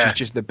biscuits, which Yeah. is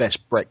just the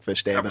best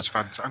breakfast That ever. was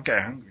fantastic. I'm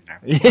getting hungry now.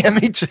 Yeah,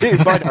 me too.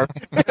 Bye,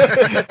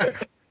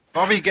 Darren.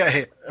 Bobby, get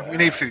here. We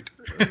need food.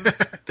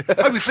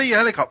 Oh, we flew your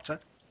helicopter.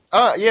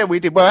 Yeah, we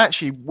did. Well,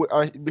 actually,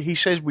 he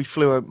says we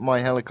flew my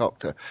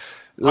helicopter.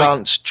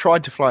 Lance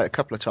tried to fly it a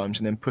couple of times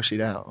and then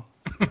pussied out.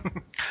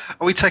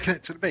 Are we taking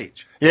it to the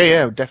beach? Yeah,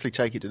 we'll definitely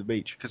take it to the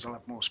beach. Because I'll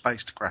have more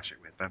space to crash it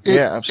with then.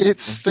 Yeah, absolutely.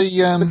 It's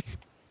the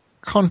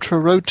contra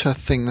rotor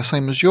thing, the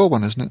same as your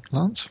one, isn't it,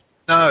 Lance?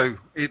 No,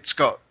 it's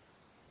got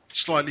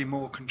slightly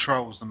more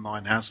controls than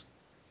mine has.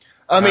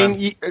 I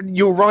mean,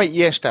 you're right,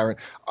 yes, Darren.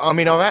 I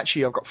mean,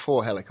 I've got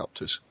 4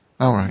 helicopters.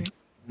 All right.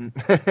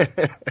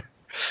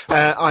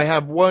 I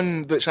have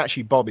one that's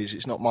actually Bobby's,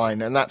 it's not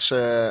mine, and that's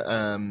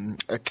a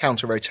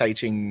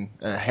counter-rotating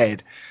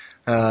head.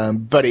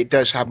 But it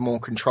does have more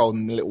control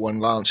than the little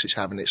one Lance is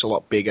having. It's a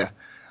lot bigger.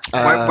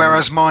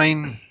 Whereas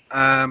mine,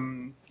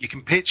 you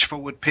can pitch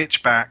forward,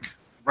 pitch back,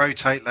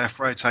 rotate left,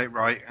 rotate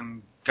right,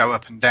 and go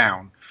up and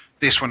down.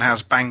 This one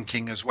has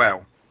banking as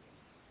well.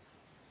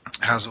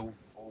 It has all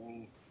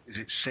is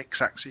it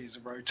 6 axes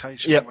of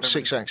rotation? or Yep, whatever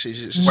 6 it axes.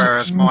 is?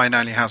 Whereas mine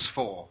only has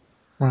 4.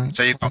 Right.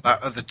 So you've got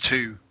that other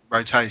 2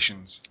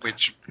 rotations,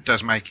 which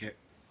does make it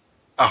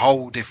a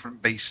whole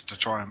different beast to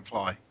try and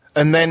fly.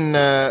 And then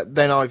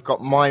I've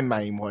got my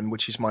main one,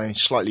 which is my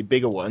slightly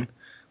bigger one,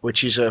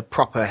 which is a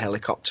proper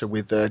helicopter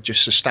with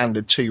just a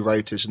standard 2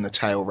 rotors and the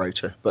tail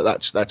rotor. But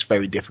that's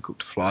very difficult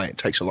to fly. It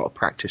takes a lot of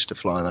practice to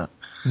fly that.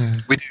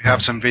 We do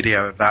have some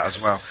video of that as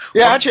well.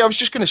 Yeah, actually, I was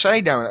just going to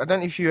say, Darren, I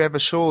don't know if you ever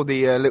saw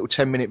the little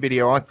 10-minute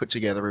video I put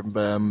together of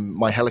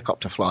my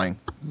helicopter flying.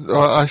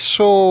 I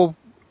saw,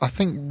 I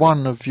think,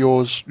 one of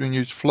yours when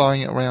you was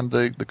flying it around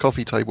the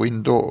coffee table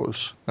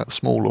indoors, that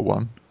smaller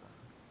one.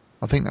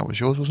 I think that was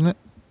yours, wasn't it?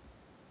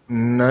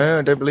 No,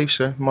 I don't believe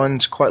so.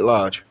 Mine's quite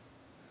large.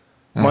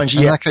 Mine's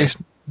in yet. that case,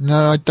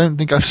 no, I don't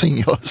think I've seen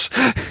yours.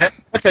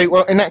 Okay,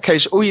 well, in that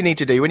case, all you need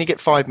to do, when you get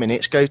 5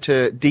 minutes, go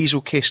to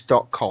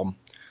dieselkiss.com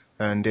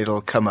and it'll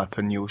come up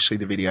and you'll see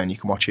the video and you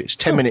can watch it. It's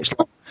 10 minutes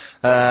long.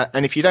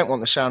 And if you don't want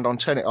the sound on,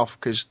 turn it off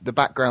because the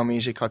background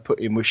music I put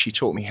in was She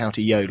Taught Me How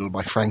to Yodel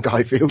by Frank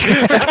Ifield.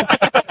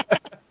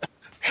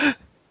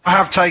 I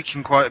have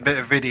taken quite a bit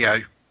of video,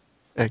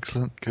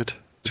 Excellent, good.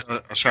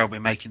 so I shall be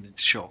making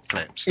into short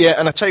clips. Yeah,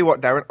 and I tell you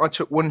what, Darren, I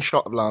took one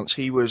shot of Lance.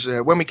 He was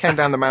when we came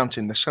down the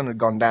mountain, the sun had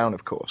gone down,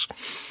 of course.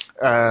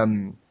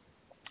 And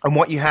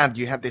what you had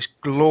this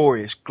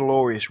glorious,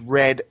 glorious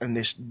red and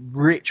this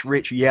rich,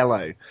 rich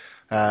yellow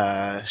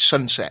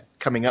sunset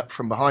coming up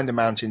from behind the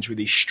mountains with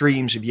these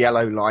streams of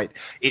yellow light.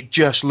 It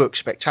just looked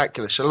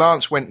spectacular. So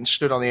Lance went and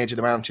stood on the edge of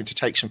the mountain to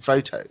take some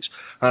photos.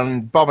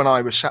 And Bob and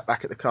I were sat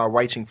back at the car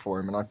waiting for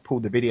him, and I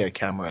pulled the video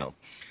camera out.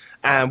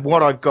 And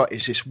what I've got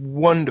is this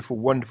wonderful,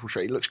 wonderful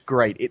shot. It looks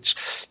great.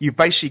 You've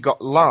basically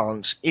got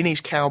Lance in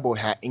his cowboy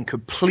hat in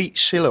complete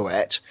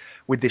silhouette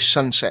with this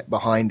sunset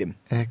behind him.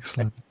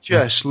 Excellent.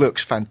 Just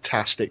looks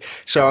fantastic.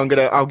 So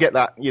I'll get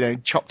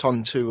that, chopped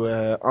onto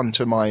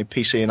my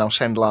PC and I'll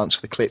send Lance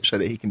the clip so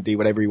that he can do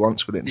whatever he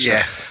wants with it. So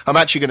Yeah. I'm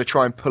actually going to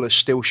try and pull a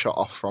still shot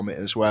off from it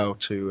as well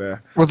to.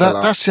 Well, to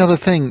Lance. that's the other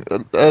thing.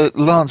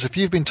 Lance, if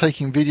you've been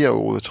taking video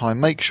all the time,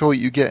 make sure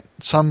you get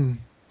some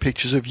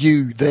pictures of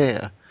you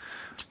there.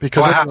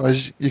 Because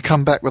otherwise you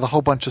come back with a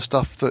whole bunch of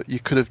stuff that you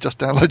could have just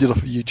downloaded off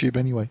of YouTube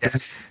anyway. Yeah.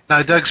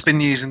 No, Doug's been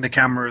using the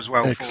camera as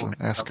well. Excellent,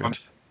 for that's good.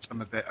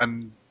 some of it,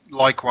 and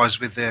likewise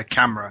with the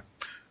camera,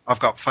 I've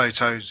got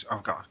photos.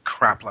 I've got a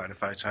crap load of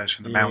photos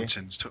from the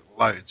mountains. Took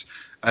loads,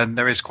 and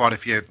there is quite a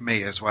few of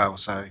me as well.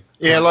 So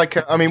yeah,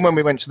 I mean, when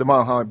we went to the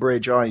Mile High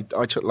Bridge, I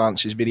took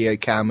Lance's video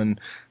cam and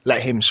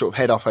let him sort of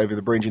head off over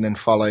the bridge, and then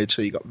followed.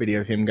 So you got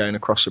video of him going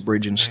across the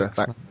bridge and stuff.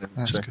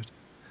 That's good.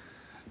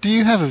 Do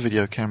you have a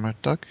video camera,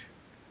 Doug?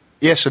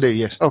 Yes, I do.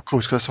 Yes. Oh, of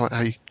course, 'cause that's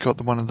how you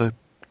got one of the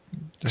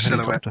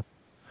silhouette.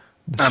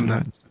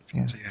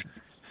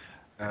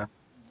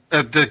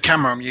 The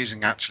camera I'm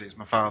using actually is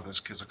my father's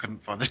because I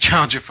couldn't find the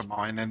charger for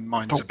mine, and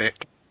mine's a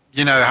bit.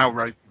 You know how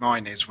ropey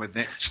mine is when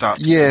it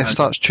starts. Yeah,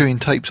 starts chewing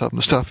tapes up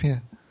and stuff. Yeah.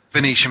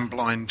 Venetian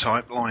blind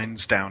type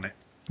lines down it.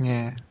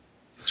 Yeah.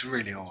 It's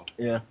really odd.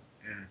 Yeah.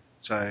 Yeah.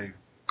 So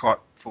quite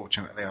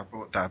fortunately, I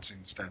bought Dad's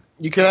instead.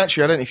 You can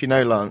actually, I don't know if you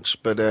know, Lance,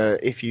 but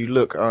if you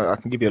look, I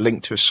can give you a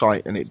link to a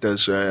site, and it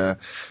does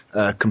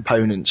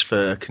components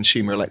for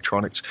consumer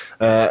electronics.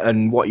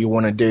 And what you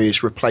want to do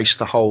is replace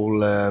the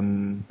whole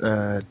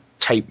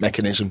tape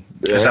mechanism.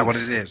 Is that what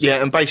it is?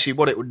 Yeah, and basically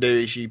what it would do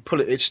is you pull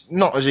it. It's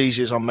not as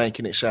easy as I'm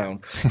making it sound,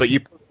 but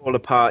you pull it all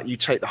apart. You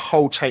take the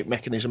whole tape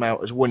mechanism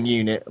out as one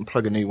unit and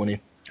plug a new one in.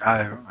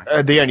 Oh,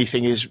 right. The only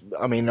thing is,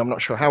 I mean, I'm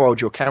not sure how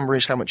old your camera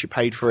is, how much you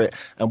paid for it,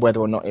 and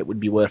whether or not it would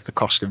be worth the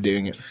cost of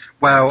doing it.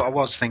 Well, I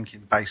was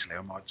thinking basically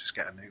I might just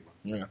get a new one.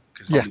 Yeah.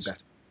 Yes.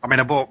 I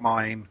mean, I bought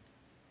mine.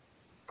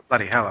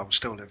 Bloody hell, I was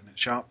still living in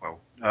Sharpwell.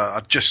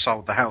 I just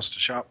sold the house to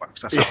Sharpwell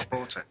because that's how I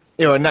bought it.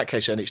 You know, in that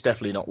case, then it's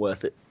definitely not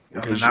worth it.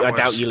 Because I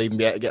doubt you'll even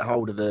be able to get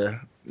hold of the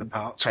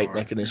parts tape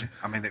mechanism.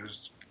 I mean, it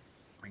was.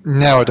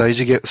 Nowadays,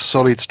 you get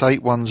solid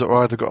state ones that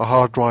are either got a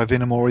hard drive in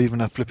them or even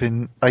a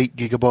flipping 8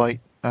 gigabyte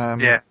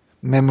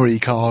memory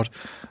card,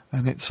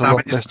 and it's a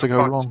lot less to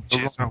go wrong.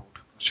 Years old. I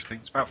should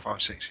think it's about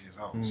 5-6 years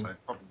old, so it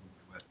probably wouldn't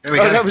be worth it. There we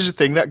Oh, go. that was the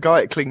thing. That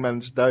guy at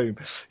Klingman's Dome,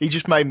 he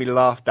just made me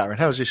laugh, Darren.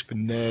 How's this for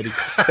nerdy?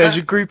 There's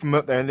a group of them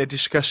up there, and they're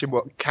discussing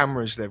what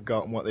cameras they've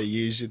got and what they're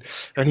using.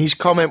 And his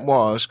comment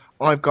was,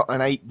 "I've got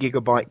an 8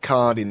 gigabyte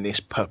card in this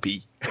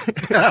puppy."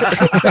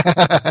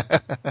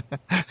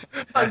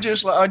 I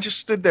just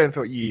stood there and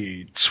thought,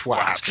 "You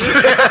twat."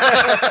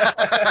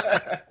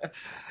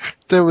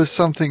 There was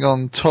something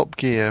on Top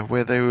Gear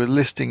where they were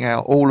listing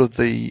out all of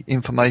the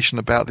information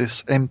about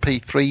this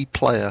MP3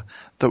 player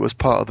that was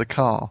part of the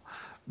car.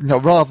 Now,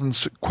 rather than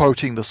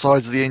quoting the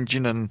size of the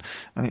engine and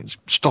its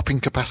stopping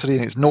capacity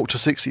and its 0 to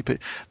 60,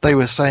 they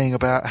were saying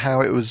about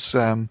how it was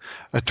a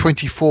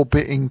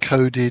 24-bit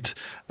encoded,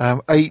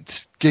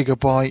 8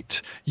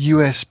 gigabyte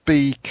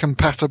USB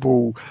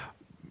compatible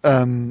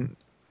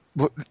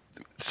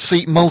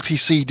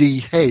multi-CD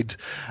head,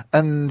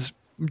 and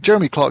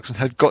Jeremy Clarkson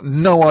had got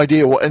no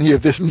idea what any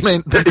of this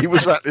meant that he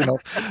was rattling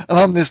off, and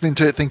I'm listening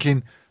to it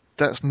thinking,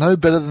 that's no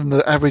better than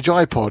the average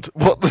iPod.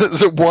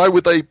 Why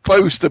would they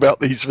boast about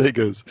these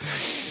figures? Do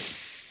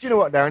you know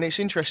what, Darren? It's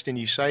interesting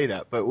you say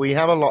that, but we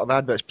have a lot of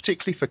adverts,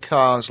 particularly for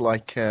cars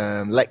like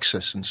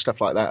Lexus and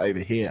stuff like that over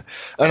here.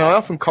 And I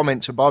often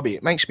comment to Bobby,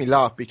 it makes me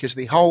laugh because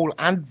the whole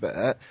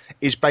advert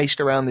is based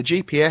around the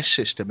GPS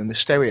system and the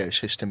stereo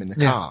system in the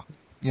car.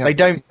 Yeah. They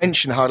don't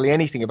mention hardly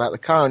anything about the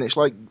car, and it's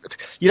like,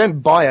 you don't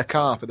buy a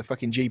car for the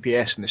fucking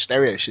GPS and the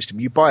stereo system.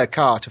 You buy a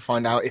car to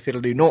find out if it'll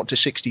do 0 to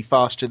 60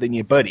 faster than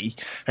your buddy,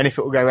 and if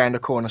it will go around a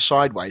corner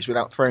sideways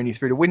without throwing you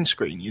through the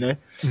windscreen, you know?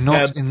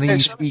 Not in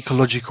these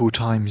ecological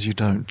times, you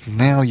don't.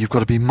 Now you've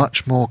got to be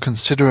much more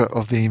considerate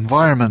of the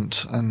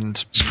environment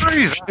and...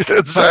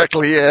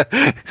 Exactly, yeah.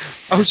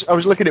 I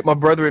was looking at my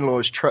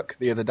brother-in-law's truck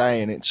the other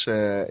day, and it's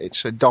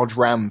a Dodge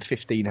Ram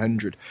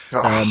 1500.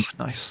 Oh,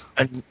 nice.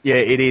 And yeah,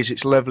 it is.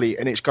 It's lovely,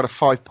 and it's got a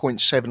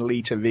 5.7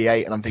 litre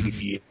V8, and I'm thinking,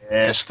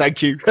 yes,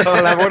 thank you.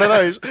 I'll have one of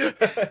those.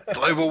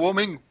 Global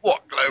warming?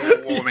 What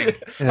global warming?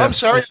 Yeah. I'm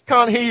sorry, I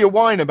can't hear you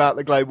whine about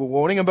the global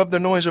warming above the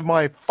noise of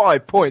my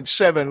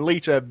 5.7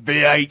 litre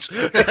V8.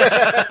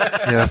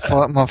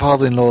 Yeah, my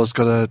father-in-law's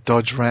got a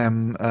Dodge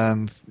Ram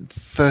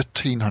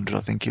 1300, I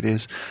think it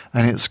is,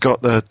 and it's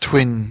got the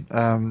twin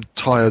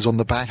tyres on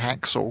the back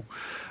axle.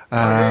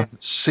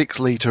 6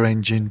 litre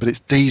engine, but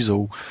it's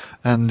diesel,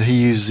 and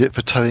he uses it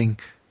for towing.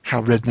 How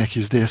redneck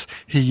is this?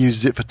 He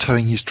uses it for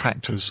towing his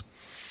tractors.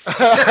 Do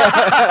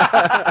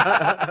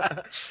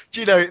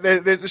you know,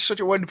 there's such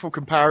a wonderful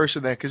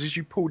comparison there, because as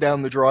you pull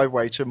down the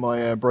driveway to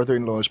my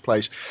brother-in-law's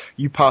place,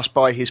 you pass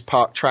by his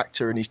parked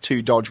tractor and his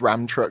 2 Dodge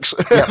Ram trucks.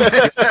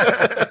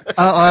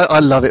 I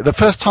love it. The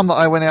first time that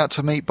I went out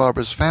to meet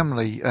Barbara's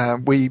family,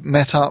 we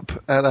met up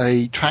at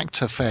a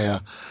tractor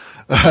fair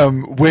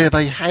where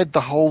they had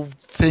the whole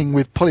thing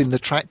with pulling the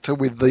tractor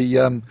with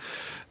the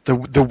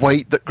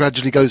weight that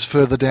gradually goes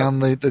further down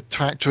the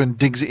tractor and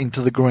digs it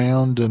into the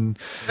ground, and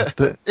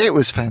it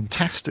was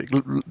fantastic.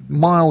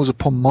 Miles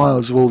upon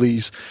miles of all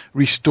these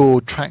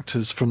restored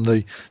tractors from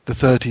the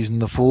 30s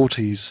and the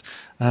 40s,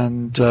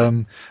 and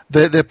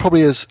they're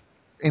probably as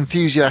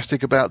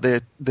enthusiastic about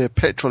their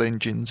petrol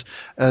engines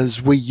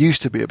as we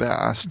used to be about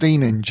our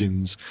steam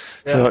engines.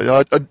 Yeah.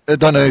 So I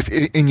don't know if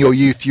in your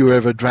youth you were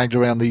ever dragged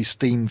around these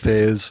steam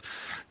fairs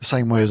the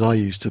same way as I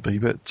used to be,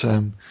 but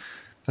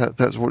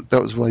that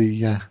was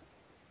why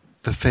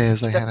the fairs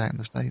they had out in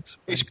the States.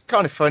 It's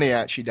kind of funny,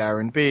 actually,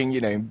 Darren,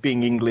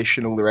 being English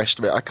and all the rest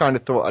of it. I kind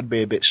of thought I'd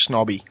be a bit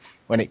snobby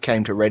when it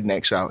came to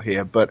rednecks out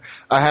here, but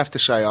I have to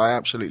say I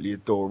absolutely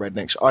adore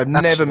rednecks. I've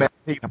never met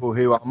people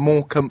who are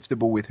more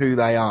comfortable with who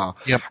they are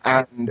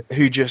and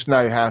who just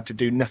know how to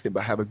do nothing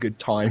but have a good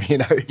time,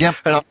 And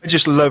I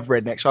just love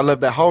rednecks. I love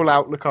their whole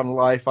outlook on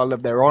life. I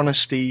love their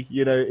honesty.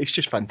 It's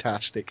just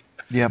fantastic.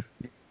 Yeah.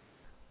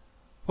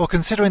 Well,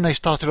 considering they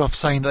started off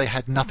saying they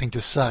had nothing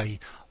to say,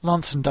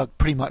 Lance and Doug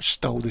pretty much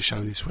stole the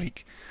show this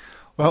week.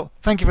 Well,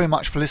 thank you very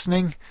much for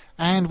listening,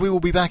 and we will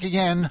be back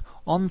again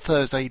on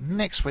Thursday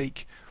next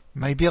week.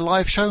 Maybe a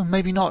live show,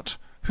 maybe not.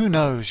 Who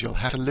knows? You'll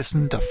have to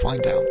listen to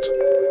find out.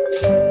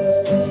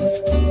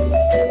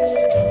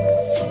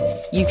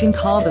 You can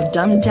call the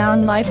Dumbed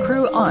Down Life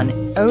crew on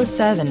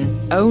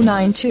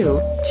 07092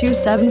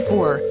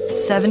 274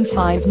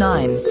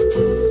 759.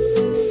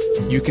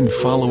 You can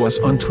follow us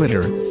on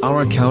Twitter.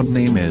 Our account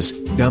name is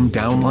Dumbed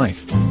Down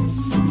Life.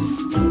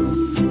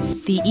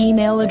 The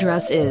email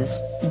address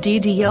is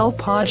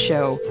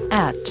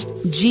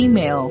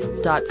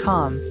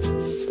ddlpodshow@gmail.com.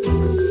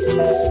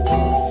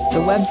 The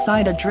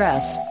website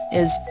address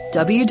is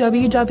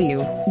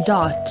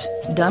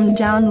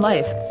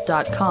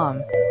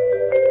www.dumbeddownlife.com.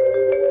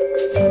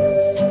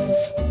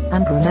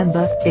 And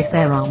remember, if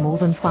there are more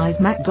than 5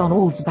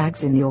 McDonald's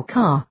bags in your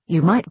car,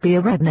 you might be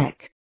a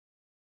redneck.